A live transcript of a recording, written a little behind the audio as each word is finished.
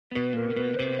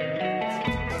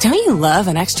Don't you love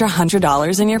an extra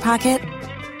 $100 in your pocket?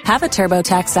 Have a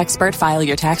TurboTax expert file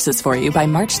your taxes for you by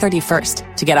March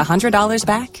 31st to get $100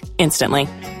 back instantly.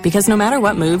 Because no matter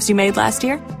what moves you made last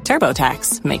year,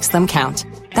 TurboTax makes them count.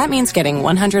 That means getting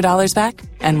 $100 back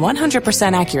and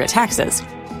 100% accurate taxes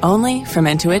only from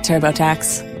Intuit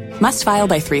TurboTax. Must file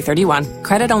by 3/31.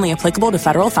 Credit only applicable to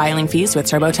federal filing fees with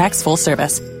TurboTax full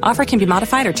service. Offer can be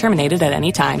modified or terminated at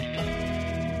any time.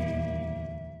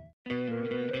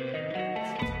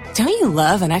 Don't you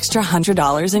love an extra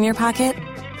 $100 in your pocket?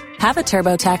 Have a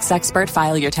TurboTax expert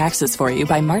file your taxes for you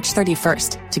by March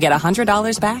 31st to get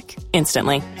 $100 back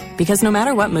instantly. Because no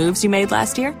matter what moves you made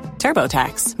last year,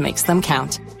 TurboTax makes them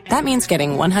count. That means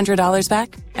getting $100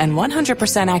 back and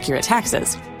 100% accurate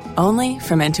taxes only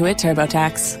from Intuit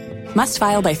TurboTax. Must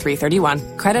file by 3/31.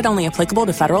 Credit only applicable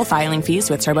to federal filing fees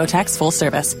with TurboTax full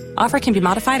service. Offer can be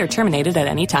modified or terminated at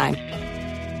any time.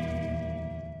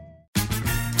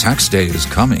 Tax day is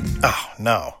coming. Oh,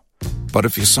 no. But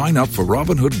if you sign up for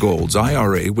Robinhood Gold's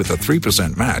IRA with a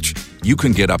 3% match, you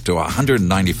can get up to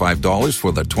 $195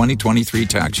 for the 2023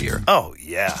 tax year. Oh,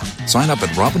 yeah. Sign up at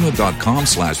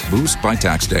Robinhood.com/boost by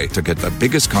tax day to get the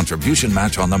biggest contribution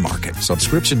match on the market.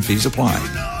 Subscription fees apply.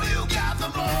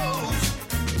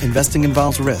 Investing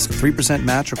involves risk. 3%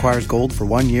 match requires gold for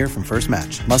 1 year from first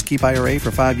match. Must keep IRA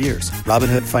for 5 years.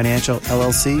 Robinhood Financial,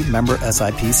 LLC, member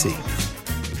SIPC.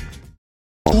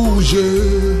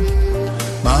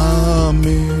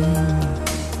 Mami,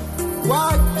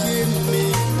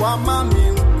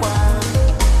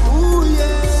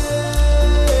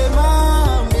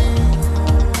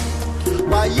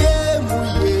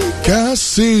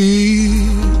 Kasi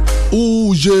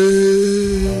uje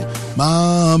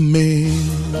mami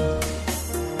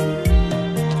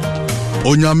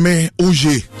Onyame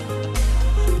uje.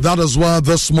 That is why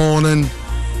this morning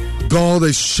God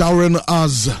is showering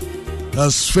us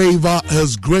His favor,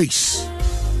 His grace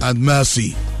and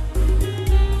mercy.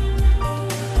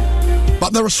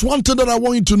 But there is one thing that I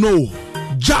want you to know.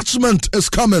 Judgment is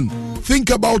coming. Think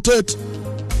about it.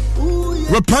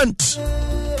 Repent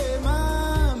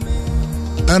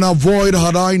and avoid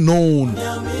had I known.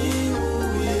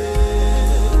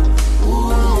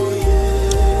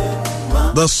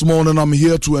 This morning I'm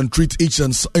here to entreat each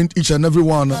and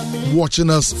everyone watching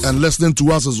us and listening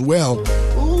to us as well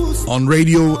on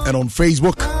radio and on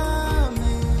Facebook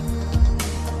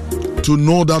to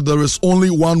know that there is only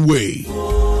one way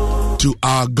to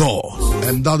our God,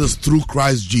 and that is through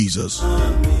Christ Jesus.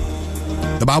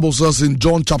 The Bible says in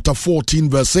John chapter 14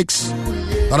 verse 6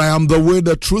 that I am the way,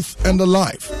 the truth, and the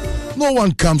life. No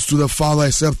one comes to the Father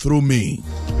except through me.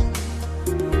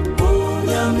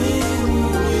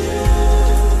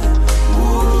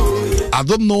 I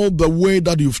don't know the way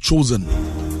that you've chosen.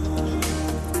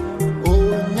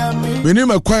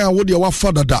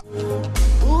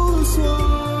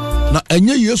 Na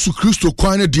enye Yesu Kristo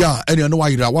kwan ne dia ene no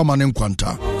wayira wa ma ne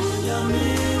nkwanta.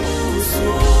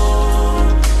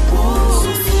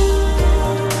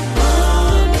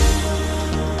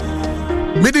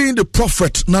 Meeting the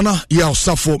prophet Nana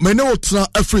Yaosafo mene otra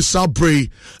afri sabre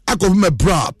akobi me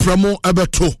bra premo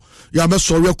ebeto ya me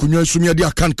sori akunwa sumi de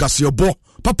akan kasebo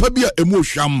papa bia emu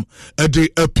hwam ede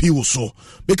apiwo so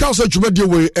because adwumade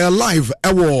we live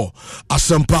ewo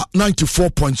Asempa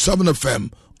 94.7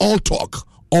 FM all talk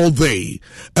all day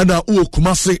and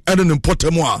Kumasi and an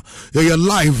important one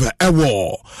live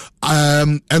ewo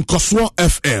Nkoswa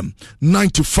FM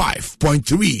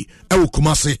 95.3 ewo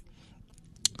Kumasi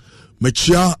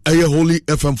mechia eye Holy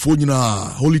FM fonyina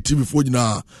Holy TV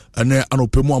fonyina ene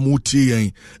anopemu amuti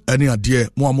yen ene ade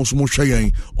mo amoso mo hwe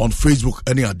yen on Facebook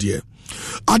ene ade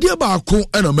ba ko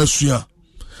ena masua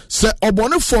se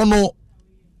obonefo no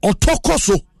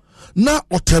otokoso na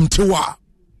otemtewa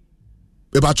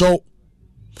ebacho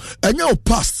enya o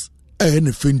past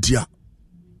ne fentia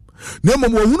na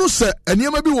mom wohunu se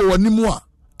eniema bi wo wanimu a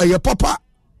eye papa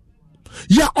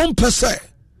ya ompese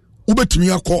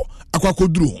ubetimi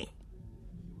akwakoduru ho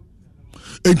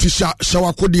enti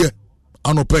shawakodie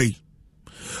anopei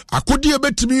akodie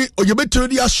betimi oyebetiri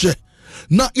di ahye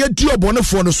na yedi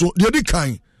obonefo no so de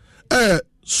kan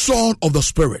sword of the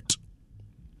spirit,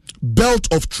 belt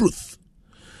of truth,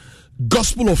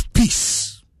 gospel of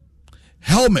peace,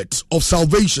 helmet of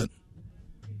salvation,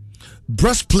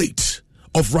 breastplate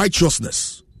of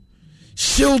righteousness,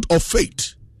 shield of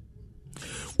faith.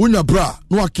 Unyabra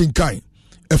no akinkan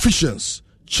Ephesians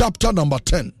chapter number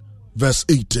 10 verse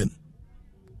 18.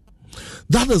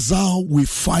 That is how we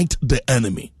fight the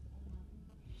enemy.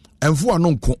 Enfu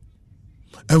anonko,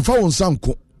 enfa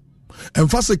wonsanko,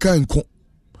 enfa sekanko,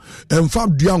 enfa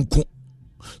duanko.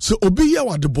 Se obi ye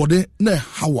wa de bode na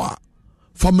hawa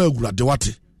fama egura de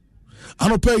wate.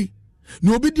 Anopay,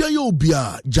 no obidia yo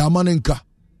bia, Jamanenka.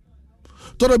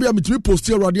 Toda bia mitimi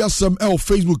posti radia some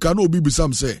Facebook and obi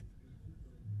bisam say.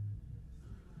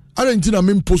 I don't think I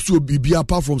mean post to be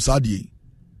apart from Sadi.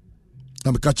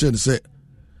 I'm catching and say,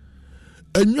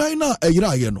 and Yana a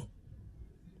yano.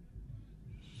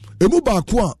 Emuba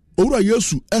kwa, Ora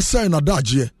Yesu, Essa and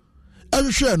Adaje,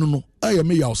 and share no, I am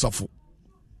me yausafo.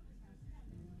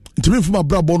 To me from my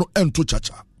brabono and to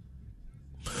chacha.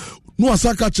 No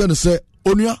asaka chen say,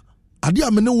 Onia,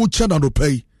 Adia mene wo chen and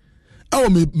pay. Our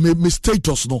me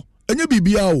status no, and you be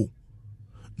biao.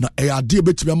 Na a idea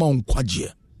bet me amount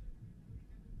quadje.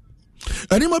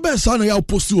 And in my best son, I'll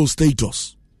post your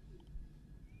status.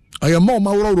 I am more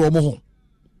my romo.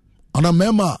 And a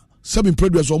mema, 7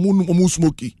 predators or moon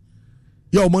smoky.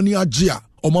 Your money a jia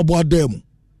or my boy dem.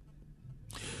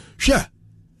 Share.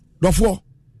 Therefore,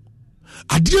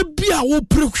 I did be a wo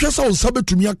precious on Sabbath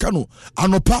to me a cano,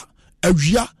 anopa, a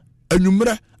jia, a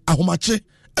numere, a homache,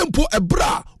 and po a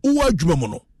bra, uwa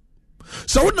jumamono.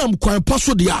 So when I'm quite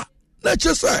passo dia, let's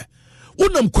just say,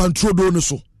 when I'm control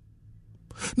donoso.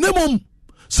 Nemom,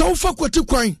 sa ufa kwati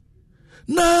kwany.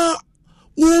 Na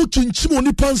u chinchimo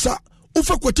ni pansa,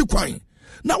 ufa kwati kwany.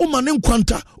 Na umane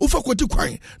nkwanta, ufa kwati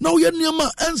kwany. Na uye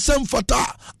niyama ensem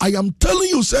fata. I am telling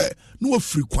you, say, no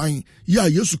free kwany. Ya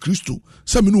Yesu Kristo,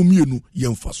 sa minu umiyenu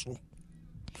yemfaso.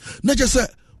 Neje se,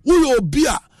 uyo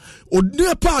obia,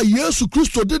 onepa Yesu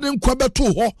Kristo didn't kwabe to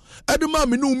ho. Edema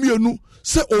minu umiyenu,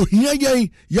 se ohiya yen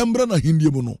yambra na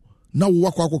hindi mono. Na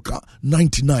uwakwa koka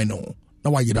 99 no. Na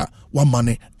wayira wa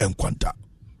mane enkwanta.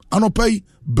 Anopay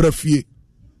brefie.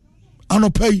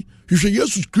 Anopay hwehwe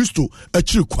Yesu Kristo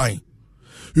achiri kwan.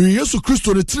 Yesu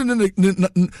Kristo ne tire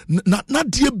na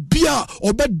de bia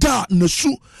obeda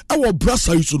nasu ewo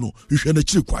brasa yiso no hwehwe na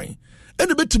chiri kwan.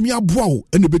 Ene betimi aboa wo,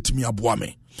 ene betimi aboa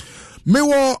me. Me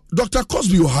wo Dr.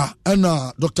 Cosby wo ha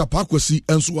na Dr. Pakwasi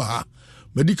enso wo ha.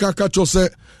 Medical catcher say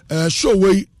show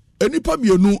way enipa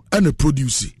mienu ene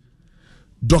produce.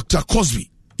 Dr. Cosby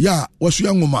ya wasu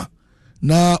ya ngoma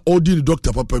na odi ni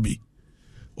Dr. Papa bi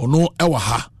ono ewa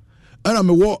ha ana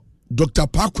me wo Dr.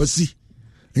 Pakwasi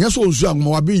enya so osu ya ngoma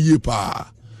wabi yie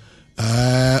pa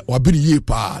wabi yie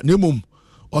pa nemom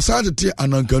osade te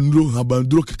anankanduro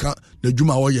habanduro keka na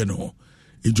djuma wo ye ne ho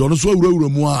ejo no so awurawura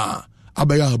mu a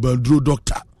abaya habanduro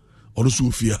doctor ono so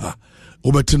ofie ha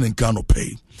obetene nka no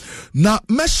pay na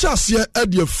meshase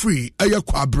e free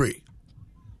Afigya-Kwabre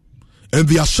in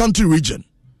the Ashanti region.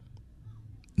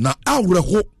 Na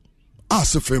awreho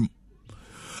asefem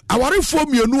awarefo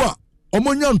mienu a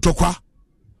omonya ntokwa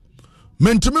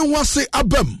mentime ho ase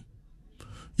abam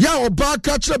ya oba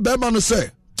ka kire bema no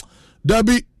se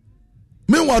dabi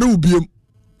menware ubiem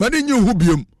mane nyi hu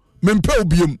biem mempe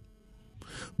ubiem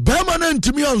bema na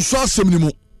ntimi anso asem ni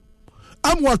mu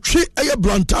amwatwe eye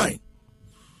brantine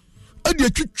ade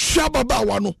atwitwa baba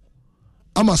wa no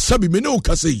ama sabi mene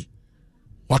okasei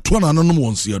wato na nanom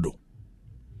wonse do.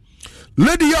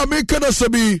 Lady ya make na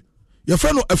sabi ya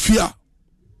friend Afia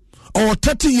or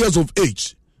 30 years of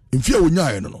age in fear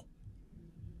wonya no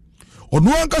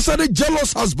onu ankasa de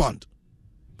jealous husband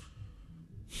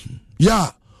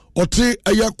ya ote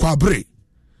Afigya-Kwabre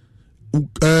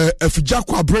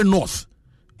Afigya-Kwabre North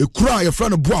ekura ya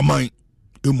friend Boaman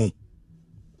emu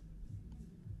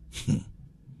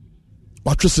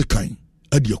watwese kan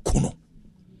ade akuno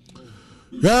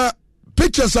ya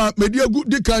pictures are media good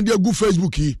de kan de good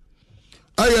Facebook yi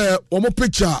aye omo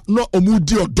picture no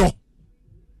omudi odo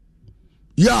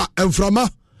ya emframa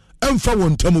emfa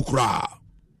wontam kura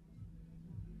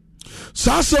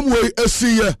sasem we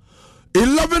asiye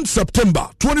 11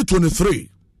 September 2023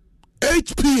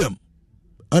 8 p.m.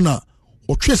 ana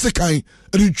otwese kan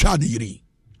ritwa de yiri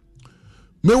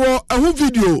mewo ahu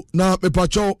video na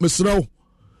mepacho mesraw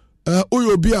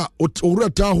oyo bia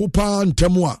orata ho pa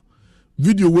ntam a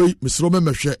video we mesraw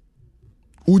memehwe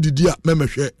udidi a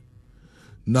memehwe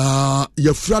na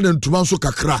yafra de ntuma nso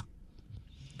kakra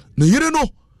na yire no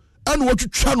anu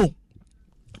watwitwa no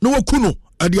na wakuno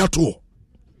ade ato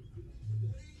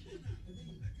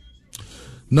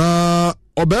na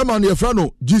obema na yafra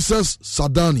no Jesus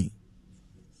Sadani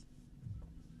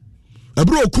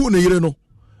ebro oku na yire no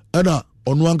ana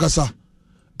onu ankasa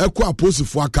ekọ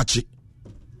aposifo akachi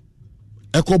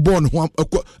ekọ bon ho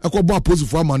ekọ bon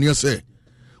aposifo amane se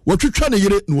watwitwa na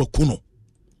yire na wakuno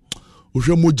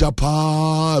ohwe moja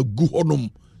pa gu honom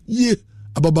ye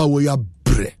ababa wo ya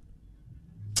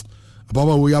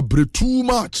bre too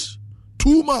much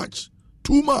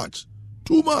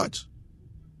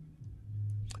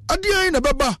adia na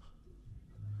baba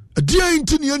adia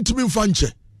intini yantimi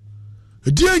mfanche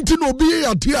adia intini obi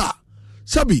ya tia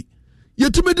sabi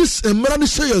yetime dis emra ne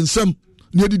sey ensem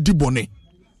ne di bone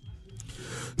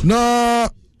na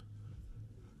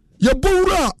ye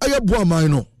bowura aye boa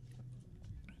man no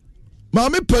ma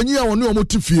me panyi a woni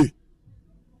omotifie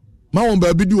ma won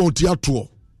ba bi di won ti ato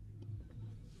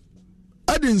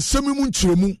ade nsemi mu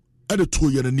nkyeremu ade to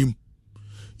ye nanim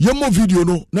ye mo video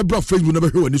no na bra Facebook na be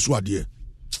hwe wani so ade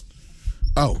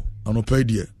aw anopa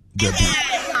die gabi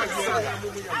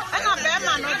ana be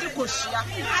ma no di koshia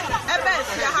ebe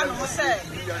afia ha no se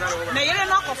na yire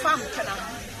no akofam pena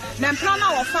na mpena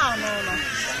na wo fa no no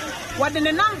wode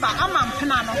ne number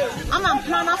amampena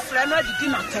na frɛ no adidi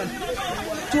na tem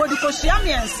to wode koshia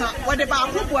miensa wode ba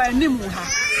akobɔ animu ha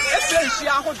efre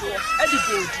nhia ahodo adi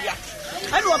bodia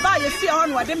ɛne wɔba yɛ fie hɔ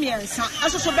no wode miensa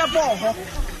ɛsoso bɛbɔ hɔ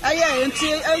ɛyɛ enti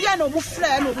ɛyɛ no mu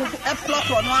frɛ no mu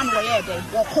ɛplɔtɔ no ano yɛ dɛ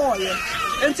wɔkɔɔyɛ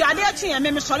enti ade akyi yɛ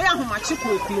me sɔre ahomakye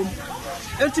kokulum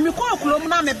enti me kokulum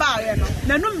na me baayɛ no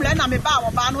nanumre na me baa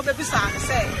wɔ ba no bebisa ne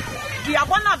sɛ di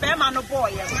abona be ma no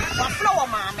boye wa flower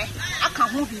maame aka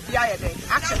ho bibia ye den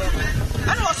akyere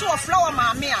ene wo so wo flower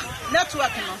maame a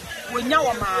network no wonya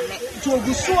wo maame to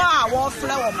ogusu a wo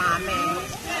flower maame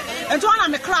ento ana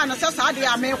me kra no se sa de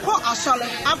a me ko asole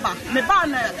aba me ba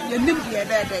na ye nim de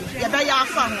be den ye be ya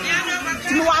afa ho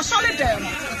ti me wa asole dem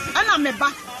ana me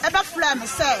ba ebe flame me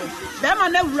se be ma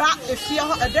na wura efie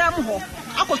ho edem ho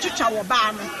akotwitwa wo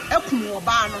ba no ekum wo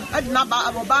ba no edina ba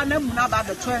wo ba na mu na ba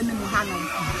beto ani mu ha no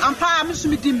ampa am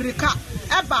sumi dimrika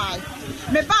eba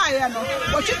me ba ye no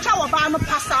wo twitwa wo ba no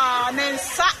pasa ne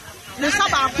nsa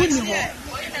ba akuni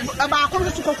ho ba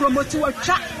akunu to kokromoti wo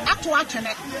twa ato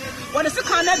atwene wo de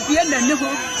sika na bie nani ho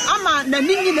ama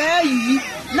nani nyina yi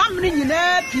na mne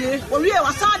nyina pie wo wie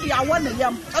wasade awo ne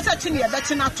yam ose chi ne ye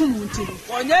beti na to mu nti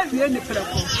wo nya wie ni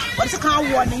preko wo de sika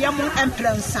wo ne yam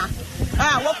emprensa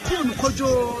wo kun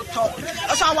kojo to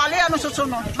so awale ya no so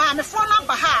no ma me fo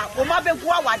number ha wo ma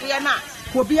begu awade na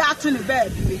ko bi atu ne ba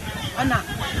bi ana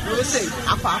wo say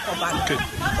akwa ba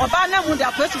oba na mu de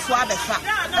akwesifo abefa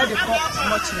e de ko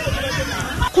mochi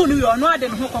kunu yo no ade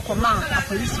ho kokoma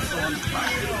apolisi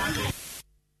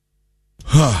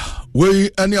ha we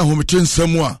any ahometen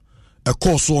semwa a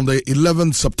course on the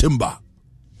 11th September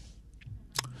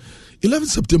 11th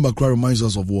September reminds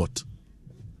us of what?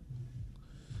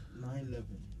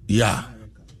 Yeah.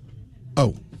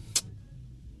 Oh.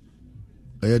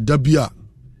 Dabia.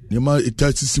 Nema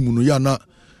itati simuno ya na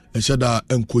eshada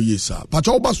enko yesa.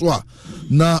 Pacha obaswa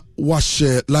na wa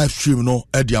share live stream no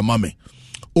edi amame.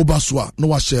 Obaswa no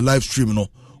wa share live stream no.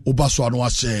 Obaswa no wa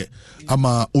share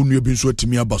ama onu bi nso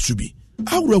atimi abasubi.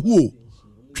 Awrehu.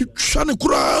 Twitwane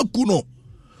kura kuno.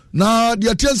 Na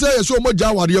dia tiense yeso omogya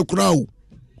awade kura o.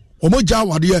 Omogya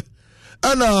awade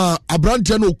ana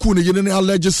abrante na oku ne yene ne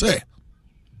allege say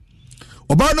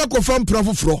oba na kofa mpra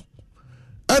foforo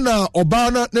ana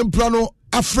oba na ne mpra no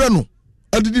afre no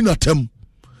adidi na tam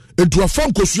entu afa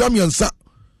nkosua miensa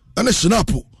ana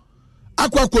shinapo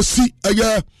akwakosi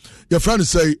ye friend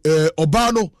say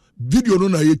oba no video no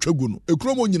na ye twagu no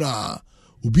ekromo nyina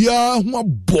obia ho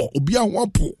abo obia ho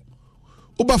apo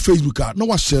oba Facebook na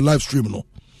wa share live stream no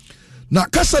na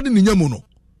kasa de nyamu no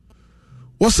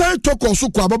wosan toko so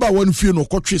kwa baba wan fie no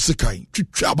kotwe sekan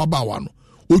twitwa baba wa no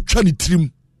otwa ni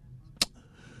trim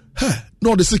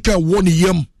no de sekan won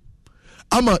yam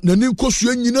ama nani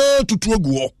nkosua nyina tutu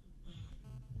aguo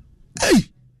hey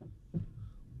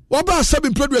waba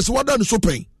sabin produce wada no so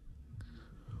pen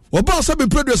waba sabin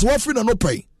produce wa free na no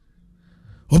pen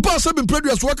waba sabin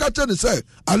produce wa ka tell say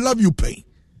I love you pen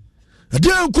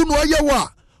ade anku no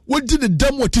ayewa wodi ne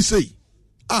dam wati say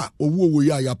owo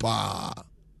ya pa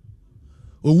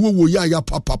owo ya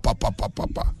pa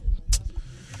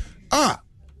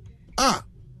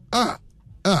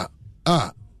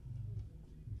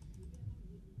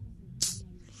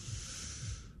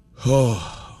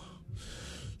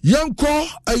Yanko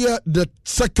the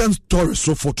second story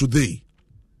so for today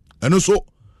and also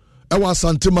I was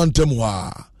sentimentum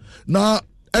na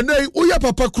ene uya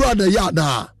papa kura na ya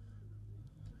na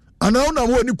ana una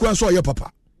wo ni kwan so ya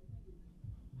papa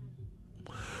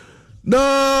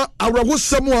na awrawo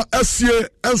samwa asie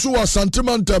enso wa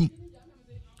sentimentum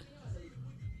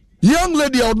young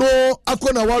lady odo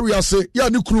akona warrior say ya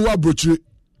ni kuru wa brochire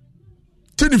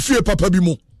tini fie papa bi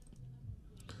mu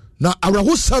na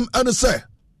awrawo sam ene say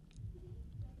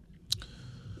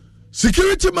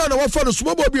security man wa fa no so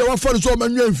bobo bia wa fa no so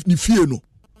manwa ni fie no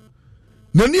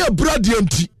na ni abrade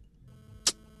anti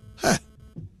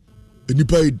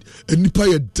enipa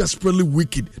ye desperately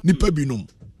wicked nipa binom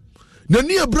na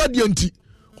ni abrade anti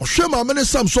ohwe ma me ne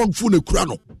Samsung phone ekura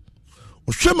no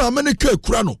ohwe ma me ne ka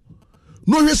ekura no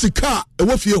no hwe sika e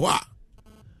wo fie ho a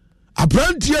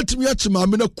abrante atimi achi ma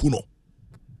me na ku no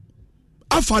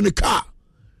afa ne ka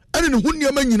ene ne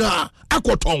hunniam nyina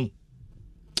akoton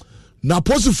na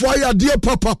posifo ya de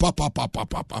papa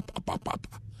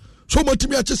so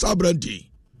motimi ache sa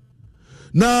brandi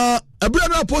na ebia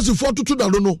na posifo tutu da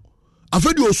no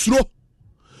afedi osuro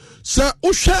se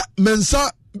uhwe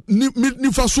mensa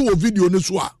nifa so wo video ne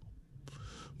so a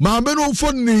ma me no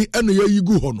phone ene ya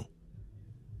yigu ho no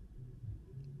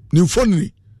ni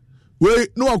phone we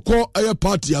no akọ aye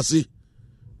party ase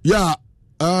ya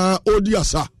odi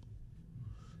asa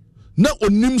na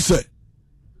onim se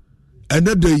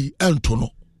ene dey ento no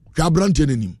hwa brante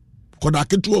nanim koda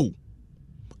keto o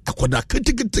akoda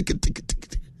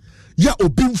kiti ya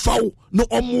obi mfaw no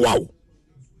omwaw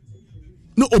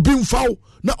na obi mfaw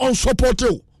na on support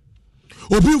o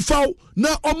obi mfaw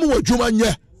na omwo adwuma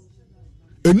nye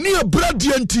eni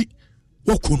abradie nti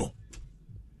wokuno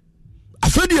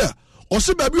afedia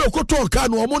ose ba bi okoto ka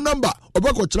no omo number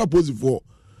obako kira posifo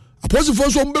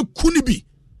aposifo so mbe kuni bi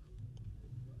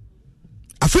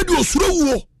afedia osuro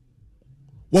wo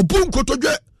wo bun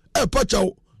kotodwe e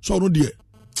pachaw so no de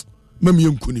mami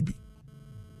yankuni bi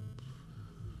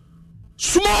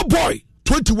small boy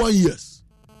 21 years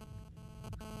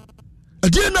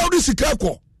adie na odi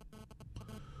sikako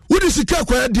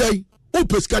adie o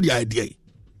peska di idea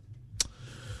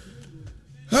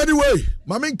anyway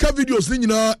mami nka videos ni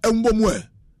nyina embomu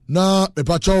na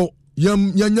mepachaw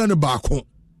yanya ne baako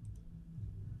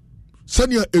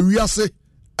sania ewiase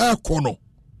ekono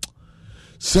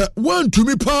se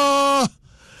wantumi pa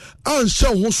ansha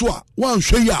ho so a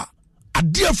wanhwe ya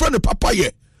ade fra ne papa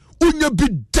ye unya bi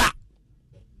da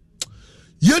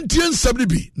yentie nsabni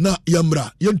bi na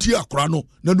yamra yentie akora no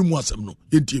na numu asem no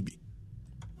yentie bi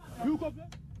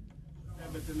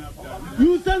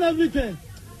you sell everything.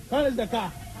 Where is the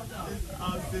car?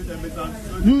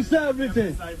 You sell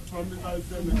everything.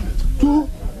 Two.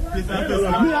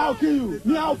 Me, I'll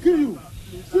kill you.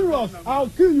 Serious, I'll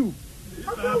kill you.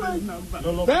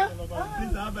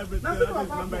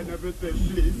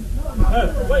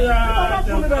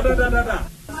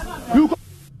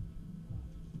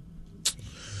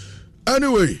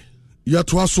 Anyway,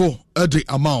 yatwaso edi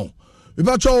amount.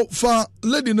 Ibacho fa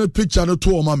lady no picture no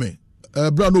to mame.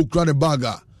 Brand no kra ne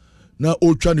baga na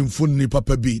otwa ne mfoni ni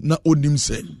papa bi na onim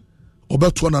se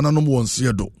obeto na nanom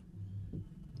wonse do.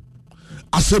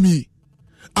 Asemi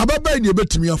ababai ne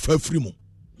betimi afa afiri mu.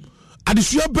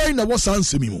 Adesua bai na wosa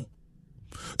ansemi mu.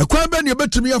 Ekwan bai ne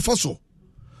betimi afa so.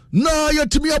 Na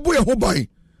yetimi abo ye ho bai.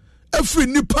 Afiri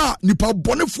nipa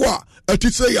bonefo a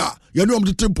etise ya ye ne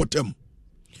omtete potem.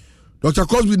 Dr.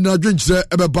 Cosby na dwenche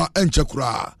ebeba enche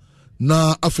kura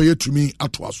na afeye tumi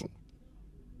atoa so.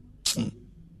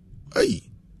 Hey.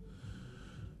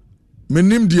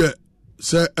 Menim de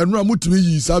se enra mutumi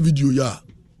yi sa video ya.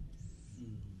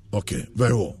 Okay,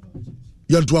 very well.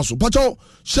 Yantoa so. Pacho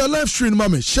share live stream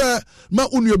mame, share ma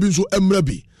unu bi so emra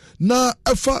bi. Na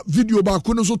efa video ba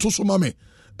ko no so to so mame.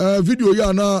 Video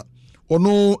ya na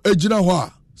ono ejina ho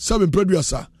a 7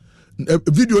 producer.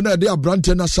 Video na de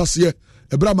abrante na sase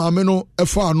ebra maame no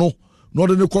efa ano no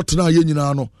de ne kotena ye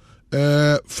nyina no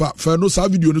fa no sa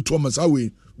video no to ma sa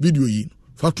we video yi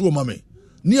fa to mame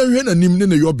ne ahwe na nim ne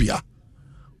ne yobia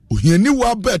ohiani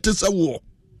wa ba te se wo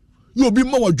ye obi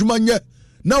ma wadwuma nye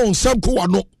na on sam ko wa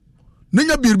no ne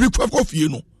nya birbi kwafo fie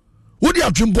no wodi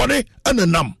adwembone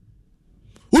ananam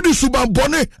wodi suban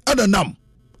bone ananam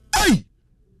ai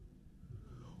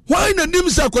why na nim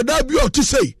sa koda bi o ti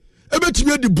sei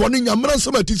ebetimi adi bone nyamra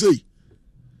nsam ati sei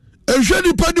ehwe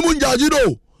ni padi mu njaji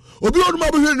do obi onu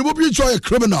ma behwe ni obi cho a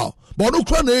criminal but no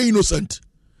kra na innocent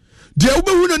de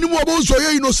obehu na nim obo so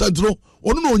ye innocent no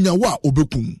onu no nyawa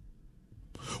obekum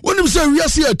wonim say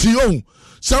wiase ati on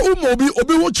say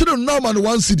obi wo kire no na man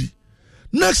one city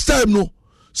next time no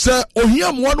say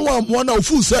ohiam one na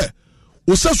ofu say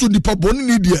o saso nipa boni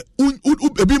ni de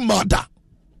ebi mada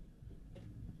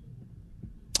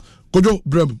kojo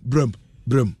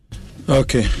brem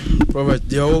okay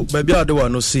Robert yo baby ade wa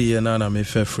no see na me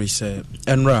fe free say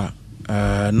enra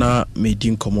na me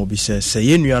din komo bi say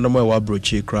ye nuanom e wa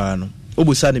brochi kra no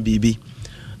obusa ne bibi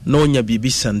na onya bibi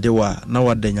sandewa na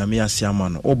wada nyame ase ama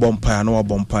no obompa na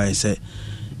wabompa say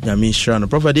nyame shira no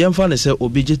prophet ye mfa ne say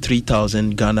obije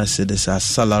 3000 Ghana cedis as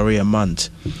salary a month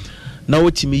na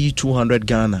wotimi yi 200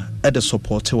 Ghana at the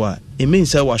support wa it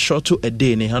means say wa short to a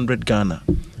day in 100 Ghana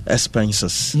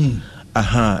expenses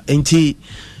enti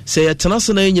say atena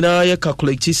na nyina ye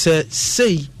calculate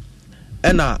say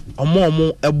ena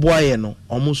omo eboaye no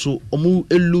omo so omo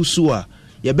elusu a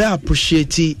ye be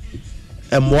appreciate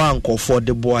emwa nkofo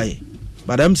de boy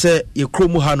but am say ye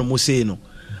kromu ha no mo say no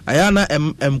ayana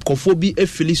nkofo bi e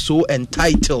feel so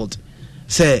entitled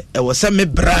say e was me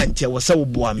branch e was wo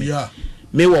boa me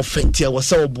me wo fentia wo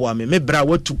se oboa me bra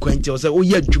watu kwantia wo se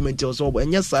oye adwumantia wo se oboa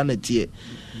enya sanity.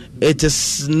 It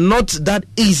is not that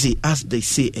easy as they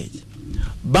say it.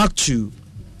 Back to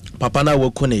Papa na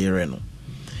wo kone yere no.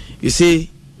 You see,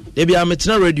 they be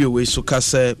ametena radio we so ka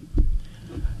say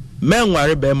men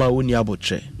nware be ma woni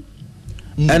abotre.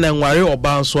 Ena nware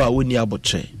oba nso a woni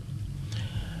abotre.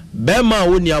 Be ma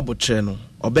woni abotre no,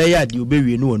 obeya ade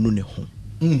obewie no wonu ne ho.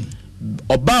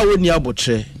 Oba woni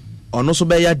abotre, ono so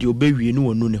beya ade obewie no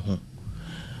wonu ne ho.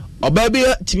 Oba be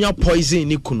timia poison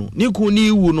ni kunu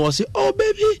ni wu no say, "Oh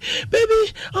baby,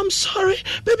 I'm sorry.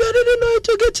 Baby, I didn't know how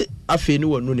to get it." Afi ni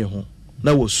wonu ne ho.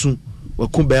 Na wosu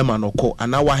waku be ma no ko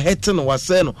ana wa hete no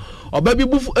wase no. Oba bi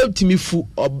bufu timi fu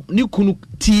ni kunu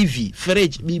TV,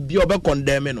 fridge bi oba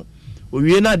condemn no.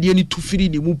 Owie na ade ni tufiri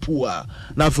ni mu pu a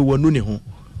na afi wonu ne ho.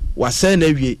 Wase na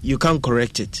wie you can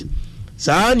correct it.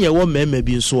 Saa na wo mema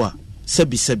bi nso a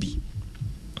sebi.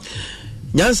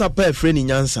 Nyansa pa friend ni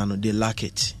nyansa no they lack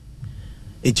it.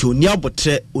 It's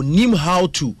onim how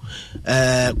to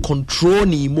control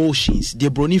the emotions. The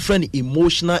brony friend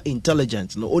emotional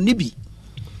intelligence. No onibi.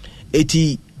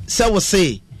 Eti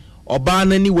say oba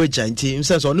na ni weja nti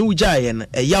himself oni wuja ye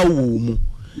eya wo mu.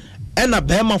 Ena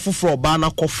bema foforo oba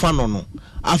na kofa no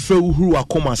afre uhuru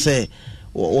akoma say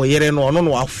oyere no ono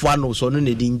no afa no so no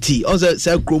ne dinti. O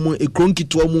say kromu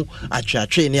ekronkito mu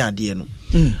atwatwe ne ade no.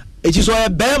 Eti so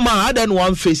bema adan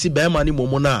one face bema ni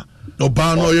momo na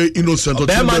Oba no ye innocent o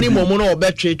be mani momo no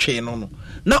obetwetwe no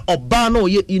na oba no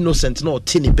ye innocent na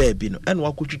otini baby no ene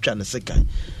wakotwetwa ne sekan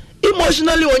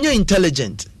emotionally onye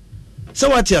intelligent so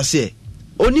what you say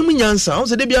onim nyansa on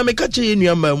se de bia meka che ye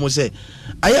nuama mu se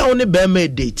aya wo ne be ma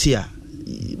date a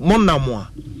monamo a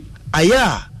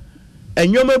aya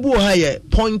enwoma bu ha ye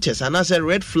pointers and as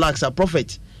red flags are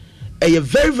prophet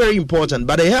very very important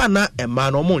but here na e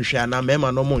man no monhwe na me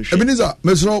man no monhwe Ebenezer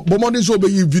mesro bomodin so be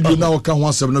video na ka ho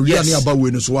asem na wi na aba we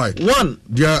no so why one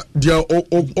dia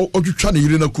otwitwa ne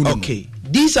yire na kunu. Okay,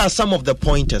 these are some of the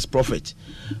pointers prophet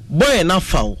boy na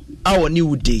faw our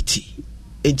new date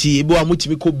enti ebo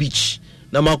amutimi ko beach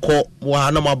na makọ wa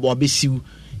na mabo abesiu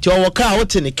ti o ka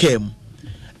wote ne kem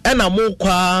e na mo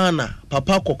kwa na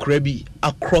papa kokora bi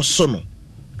across no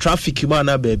traffic man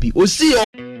na baby o see.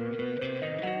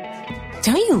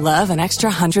 Don't you love an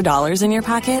extra $100 in your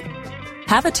pocket?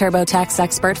 Have a TurboTax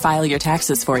expert file your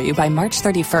taxes for you by March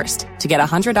 31st to get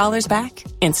 $100 back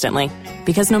instantly.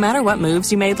 Because no matter what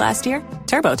moves you made last year,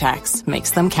 TurboTax makes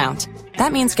them count.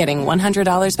 That means getting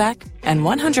 $100 back and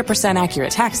 100% accurate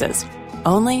taxes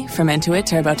only from Intuit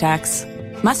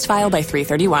TurboTax. Must file by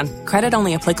 3/31. Credit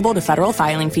only applicable to federal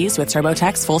filing fees with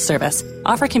TurboTax full service.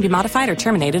 Offer can be modified or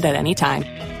terminated at any time.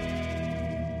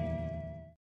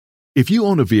 If you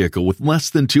own a vehicle with less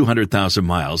than 200,000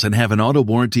 miles and have an auto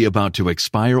warranty about to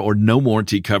expire or no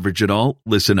warranty coverage at all,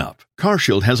 listen up.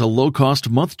 CarShield has a low-cost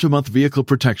month-to-month vehicle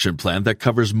protection plan that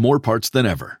covers more parts than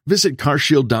ever. Visit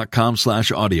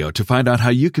carshield.com/audio to find out how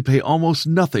you could pay almost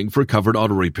nothing for covered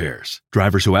auto repairs.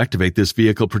 Drivers who activate this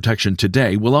vehicle protection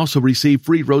today will also receive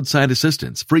free roadside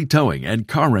assistance, free towing, and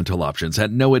car rental options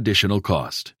at no additional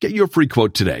cost. Get your free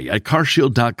quote today at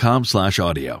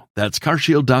carshield.com/audio. That's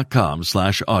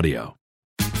carshield.com/audio.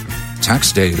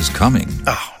 Tax day is coming.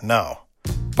 Oh, no.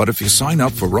 But if you sign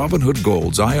up for Robinhood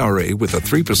Gold's IRA with a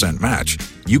 3% match,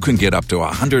 you can get up to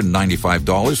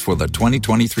 $195 for the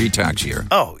 2023 tax year.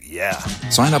 Oh, yeah.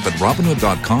 Sign up at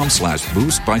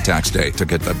Robinhood.com/boost by tax day to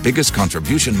get the biggest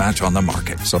contribution match on the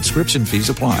market. Subscription fees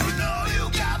apply.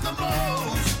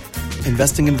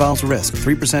 Investing involves risk.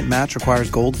 3% match requires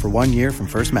gold for 1 year from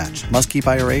first match. Must keep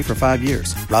IRA for 5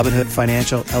 years. Robinhood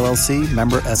Financial, LLC,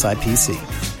 member SIPC.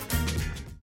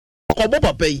 Kobo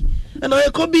papa yi and I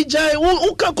could be jai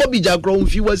who can be jagro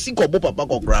if you were sick kobo papa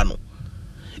kokrano.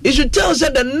 It should tell us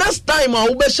that the next time I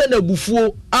will be send a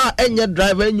buffo any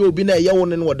driver and you'll be na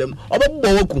yawon and what them oba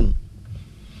bokum.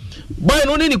 Buy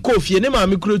no any coffee and ma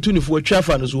mikro tuni for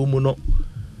trafans woman.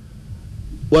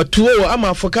 What two I'm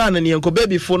a focan and yanko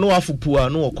baby for no afupua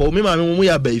no call me mammy we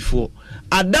are bay for.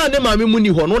 I done them mammy money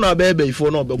who no baby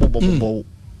for no bobo.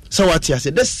 So what I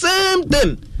said the same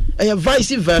thing. And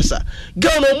vice versa.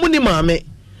 Girl no money mame.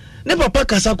 Ne papa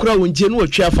kasa kura wontie no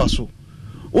atwa afa so.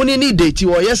 Oni ni date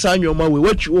wo yes anwoma we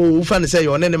what you fan say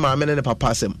your ne mame ne papa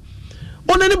asem.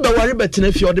 Oni ne be ware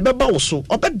betena fi o de be ba wo so.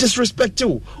 Obe disrespect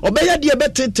you. Obe ya de be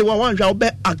tete wa wanhwa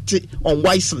obe act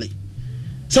unwisely.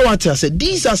 So what I said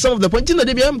these are some of the points in the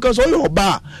DBM because all your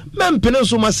ba men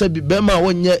penso ma say be ma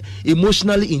wonye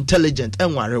emotionally intelligent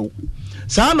en ware wo.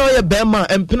 Sa no ye bema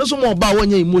empene so mo ba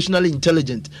wonye emotionally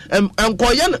intelligent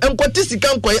enkoye enkotisika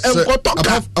enkoye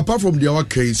enkotoka apart from the our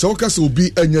case so case will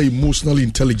be any emotionally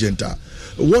intelligent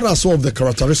what are some of the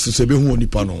characteristics ebe hu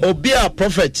onipa no? Obi a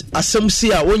prophet asem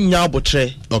si a wonya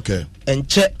abotre. Okay.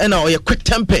 Enche na oye quick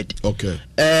tempered. Okay.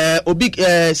 Obi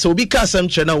so obi ka asem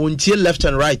che na wontie left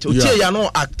and right. Otie ya no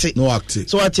act. No act.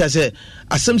 So what I say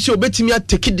asem si obetimi a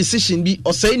take decision bi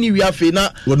osai ni wi afi na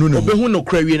obehu no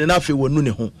kra wi na afi wonu ne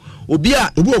ho. Obi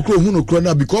okro hu no kra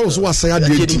na because what say ade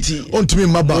ontimi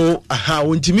maba.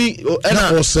 Ontimi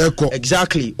na oseko.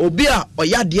 Exactly. Obi a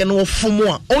oyade no fom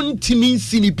a ontimi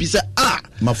nsini bi say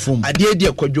mafom. Ade de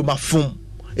akwadwo mafom.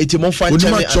 These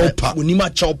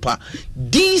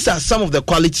are some of the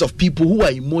qualities of people who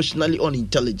are emotionally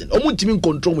unintelligent. Omutimi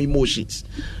control emotions.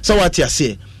 So what you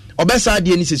say? Obe sa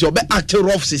de ni sisi obe act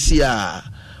rough sisi a.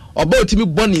 Obe otimi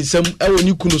boni nsam ewo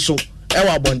ni kunu so.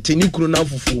 Ewa bonte ni kunu na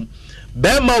fufu.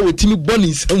 Be ma wotimi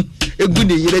boni nsam egu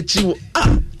ne yere chi.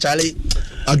 Charlie.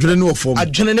 Adwene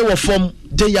ne wo form.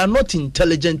 They are not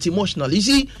intelligent emotionally. You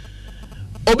see,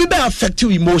 Obi be affect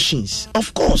your emotions.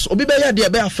 Of course, Obi be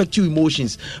affect your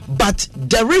emotions. But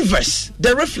the reverse,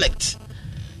 the reflect,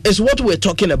 is what we're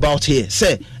talking about here.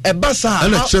 Say,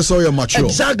 mature.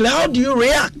 Exactly. How do you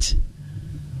react?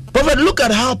 Prophet, look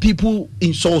at how people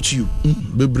insult you.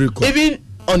 Even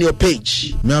on your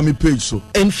page.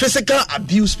 And physical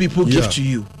abuse people give to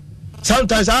you.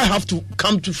 Sometimes I have to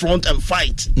come to front and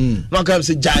fight. Not come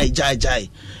say, jai.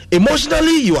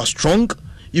 Emotionally, you are strong.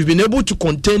 You've been able to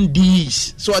contain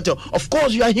these. So of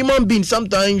course you are a human being.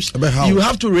 Sometimes you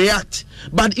have to react.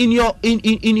 But in your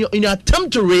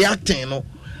attempt to react,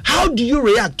 how do you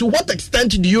react? To what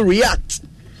extent do you react?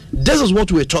 This is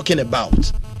what we're talking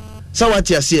about. So what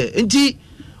you say? Inti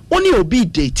only obi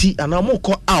date and I'm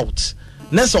call out.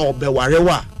 Nessa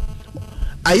obewarewa.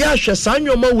 Aya hwe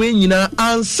sanyoma we nyina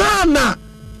ansana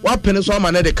wa pene so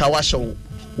amane de kawasho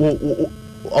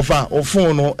ofa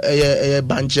ofon no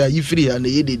bancha yifiri ya na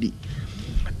yededi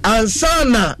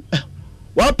ansana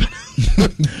wap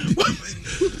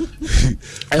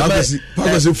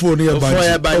Pagasi phone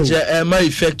ya bancha my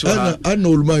effect wa I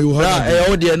know my you have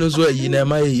e ode no so yi na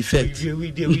my effect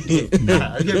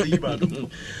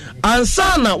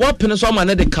ansana wapene so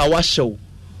amane de kawasho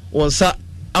wonsa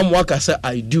amwaka say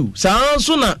I do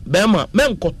sanso na bema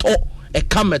menkoto e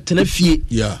kametena fie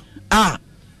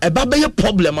eba be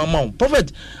problem amount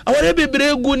prophet awore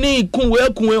bebre egu ni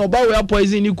kunwe oba we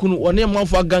poison ni kunu one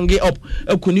manfo gange up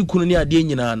ekuni kunu ni ade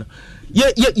nyina na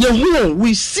ye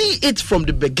we see it from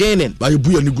the beginning by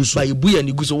buya ni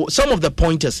guso some of the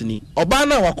pointers ni oba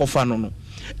na wakofa no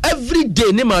every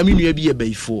day ne ma menu bi e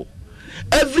baifo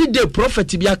every day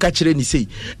prophet bi aka kire ni say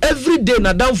every day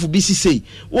na danfo bi si say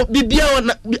bibia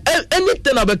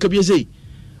anything abaka bi say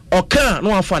oka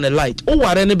no afa ne light o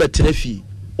ware ne betena fi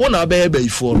ona be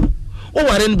baifo o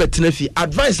ware ne betena fi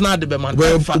advice na de be man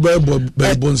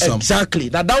exactly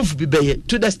na danfo bi be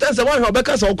to the extent say one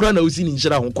obeka say okra na osi ni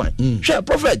nhira ho kwan hwe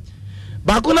prophet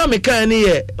ba ko na me kan ne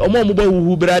ye omo ba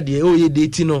wuhu brade o ye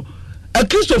date no a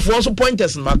Christopher also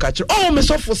pointers in Makachi. Oh, me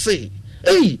so for say,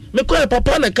 hey, me call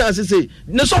papa na can say,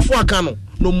 ne so for akano.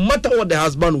 No matter what the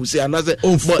husband will say, another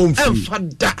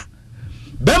father.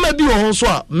 Bema bi won so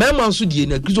a mema so die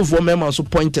na Christopher mema so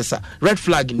pointers red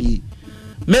flag ni.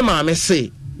 Mema me say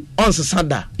on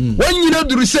sada. When you know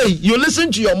do say you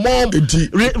listen to your mom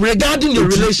regarding your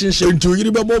relationship.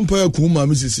 Exactly.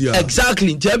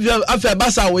 After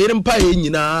basa we rempa e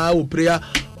nyina o prayer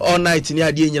all night ni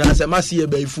ade nyina say masi e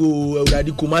baifu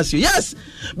uradi kumasi. Yes,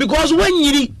 because when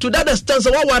you to that extent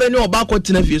what ware ni oba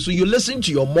kwatena fie so you listen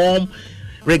to your mom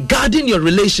regarding your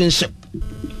relationship.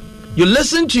 You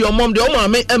listen to your mom the o ma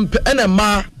me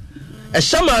enema e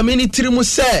shama me ni tirimu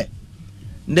say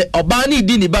ne obani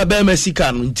di ni baba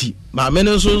masika no nti maame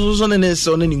no so ne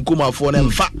so ne nkomafo ne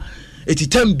mfa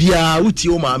etitam bia uti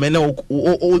o maame na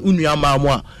unua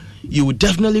maamo a you will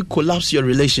definitely collapse your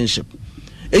relationship.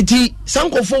 Eti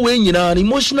sankofo we nyina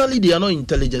emotionally they are not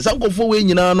intelligent. Sankofo we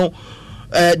nyina no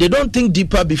they don't think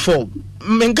deeper before.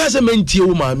 Menka se mentie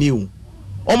o maame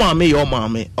o maame yo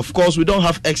maame. Of course we don't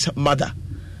have ex mother,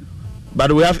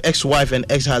 but we have ex wife and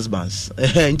ex husbands.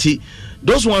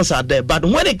 Those ones are there. But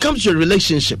when it comes to your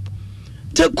relationship,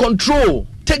 take control,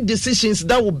 take decisions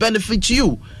that will benefit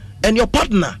you and your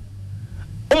partner.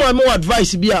 My more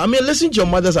advice be, I mean, listen to your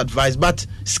mother's advice, but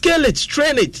scale it,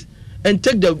 train it, and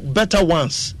take the better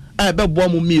ones. I bet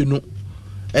bomu me no.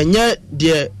 And yet,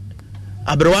 dear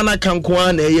Abrewana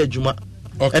Kankwan e juma.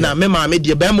 And I remember I made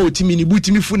the Bamo Timini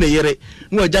Butimi Fune Yere.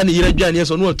 No Johnny Yere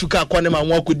so no took a quantum and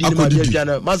walk with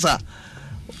Dina Massa.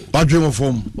 What dream of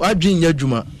home? What dream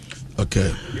Yajuma?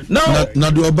 Okay. Now,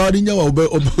 do about in your obey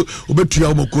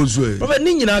Robert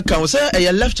Nina can say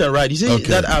a left and right. You see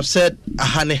that I've said a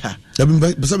haneha.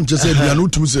 Some just said, "I know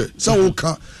to say, so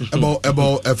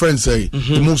about a friend say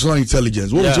emotional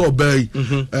intelligence. What was all bay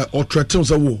or threatens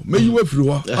a war? May you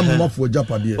everywhere? I'm off for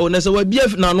Japan. Oh, there's a way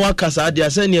BF Nanoa Casa, the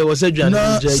Asenia was a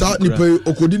journalist. Certainly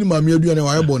pay Okodini Mamia and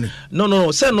I bonnet.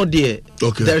 No, sir, no, dear.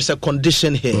 Okay, there's a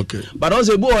condition here. Okay, but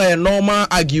also a normal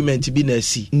argument to be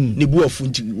Nessie. Nibu of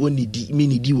Funti, only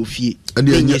mini deal of ye. And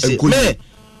the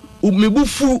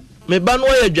Umibufu. Me ban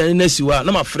why adwane nasiwa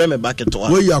na ma frɛ me back to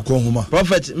where ya ko homa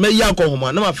prophet me ya ko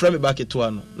homa na ma frɛ me back to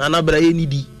no na na bra ye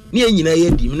nidi ne nyina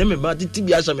ye di me ba titi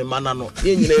bi asha me mana no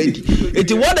ye nyina ye di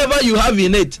eti whatever you have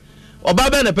in it oba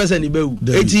be na person ibewu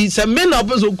eti se me na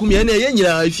person kum ye na ye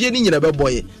nyina afie ni nyina be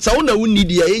boye sa wo na wo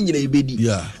nidi ya ye nyina ibedi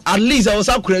at least I was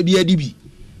akura bi adi bi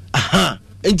aha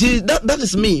eti that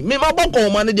is me ma boko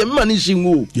homa ne de me ma ni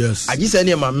shinwo yes I just say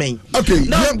ne ma men okay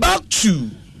now back to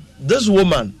this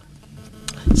woman.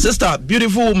 Sister,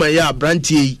 beautiful woman, yeah,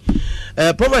 Branty.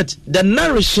 Prophet, the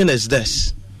narration is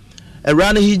this.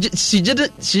 She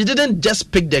didn't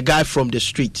just pick the guy from the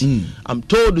street. I'm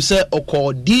told to say,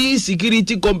 okay, these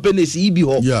security companies,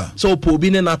 yeah. So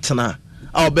pobine natana,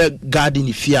 I'll be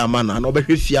guarding fear man, and I'll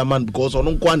be fear man because I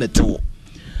don't want to.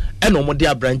 And no more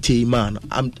dear Branty man.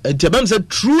 I'm said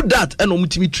true that and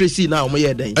Omutimi Tracy now my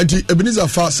head. And Ebenezer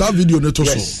Fasa video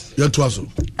netoso. Yes.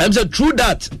 I'm said true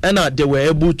that and they were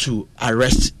able to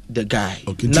arrest the guy.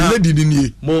 Okay. Now,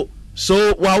 mo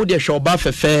so wow they show ba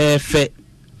fe.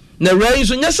 Na rain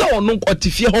so nyasa ono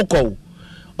kwatifie hoko.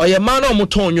 Oye man no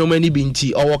moton nyoma ni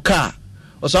binti or car.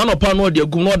 O so no pa no de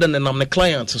gu no de nam the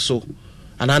clients so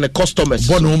and the customers.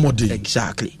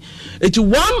 Exactly. It's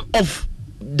one of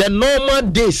the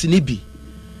normal days nibi.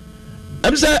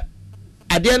 I'm say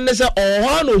at the end say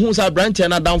oh no hu say branch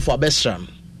na down for bestram.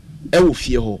 E wo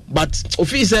fie ho. But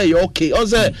ofi say you okay. On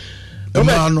say no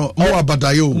mo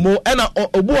abadayo. Mo na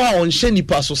obu a on hye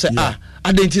nipa so say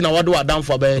adenti na wado down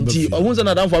for benti. Ohun say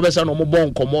na down for bestram no mo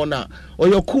bon komo na.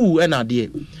 Oyo cool na de.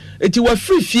 Eti wa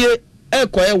free fie e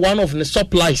koye one of the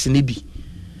supplies nibi.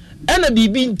 E na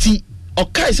bibi nti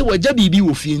okai say waja bibi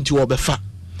wo fie nti obefa.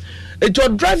 It was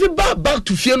driving back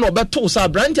to fear no better sa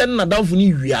branch and na down for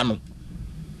ni wia no.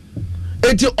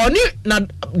 It oni na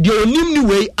the onim ni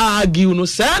way argue no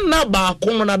say na ba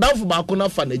ko na down for ba ko na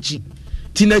fa na chi.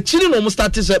 Ti na chi no mo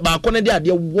start say ba ko na dey ade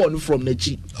won from na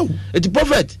chi. It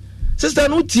prophet sister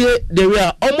no tie the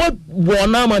way omo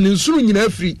wona ma ni nsuru nyina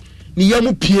afri ni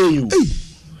yamu pie yo.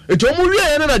 It omo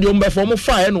wie na de omo be for mo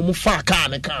fa e no mo fa car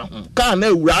ne kan ho. Car na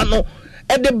wura no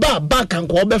at the back and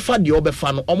call befa the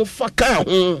obefano almost faka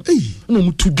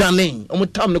no to dwane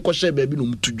almost time the question baby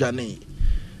no to dwane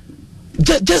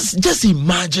just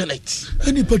imagine it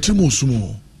any patimo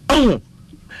sumo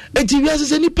eti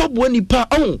wiase any pub when ni pa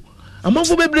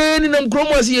amafo bebre ni nam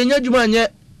kromo ase yenya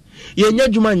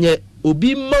dwuma nye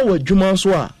obi ma wa dwuma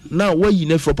so a na wayi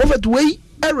na for prophet way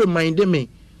I reminded me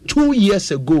 2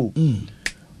 years ago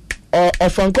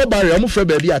of Anko Barry amufre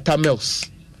baby at Tamils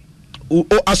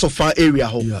Asofa area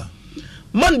ho. Yeah.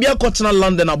 Man be a cotton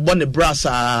London abone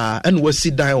brasa and we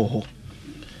sit down ho.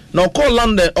 Now call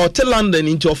London or tell London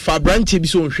into a far branch be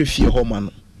so fie ho man.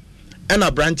 And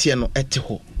a branch no ete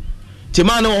ho.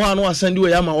 Timano ho no asend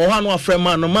we ama ho no afrem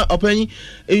man no ma opani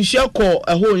enhia call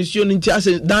a ho nsuo no nti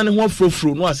ase dan ho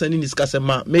frofro no asend ni skase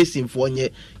ma mesin fo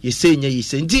nye ye say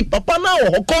nti papa na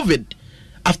ho covid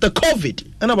after covid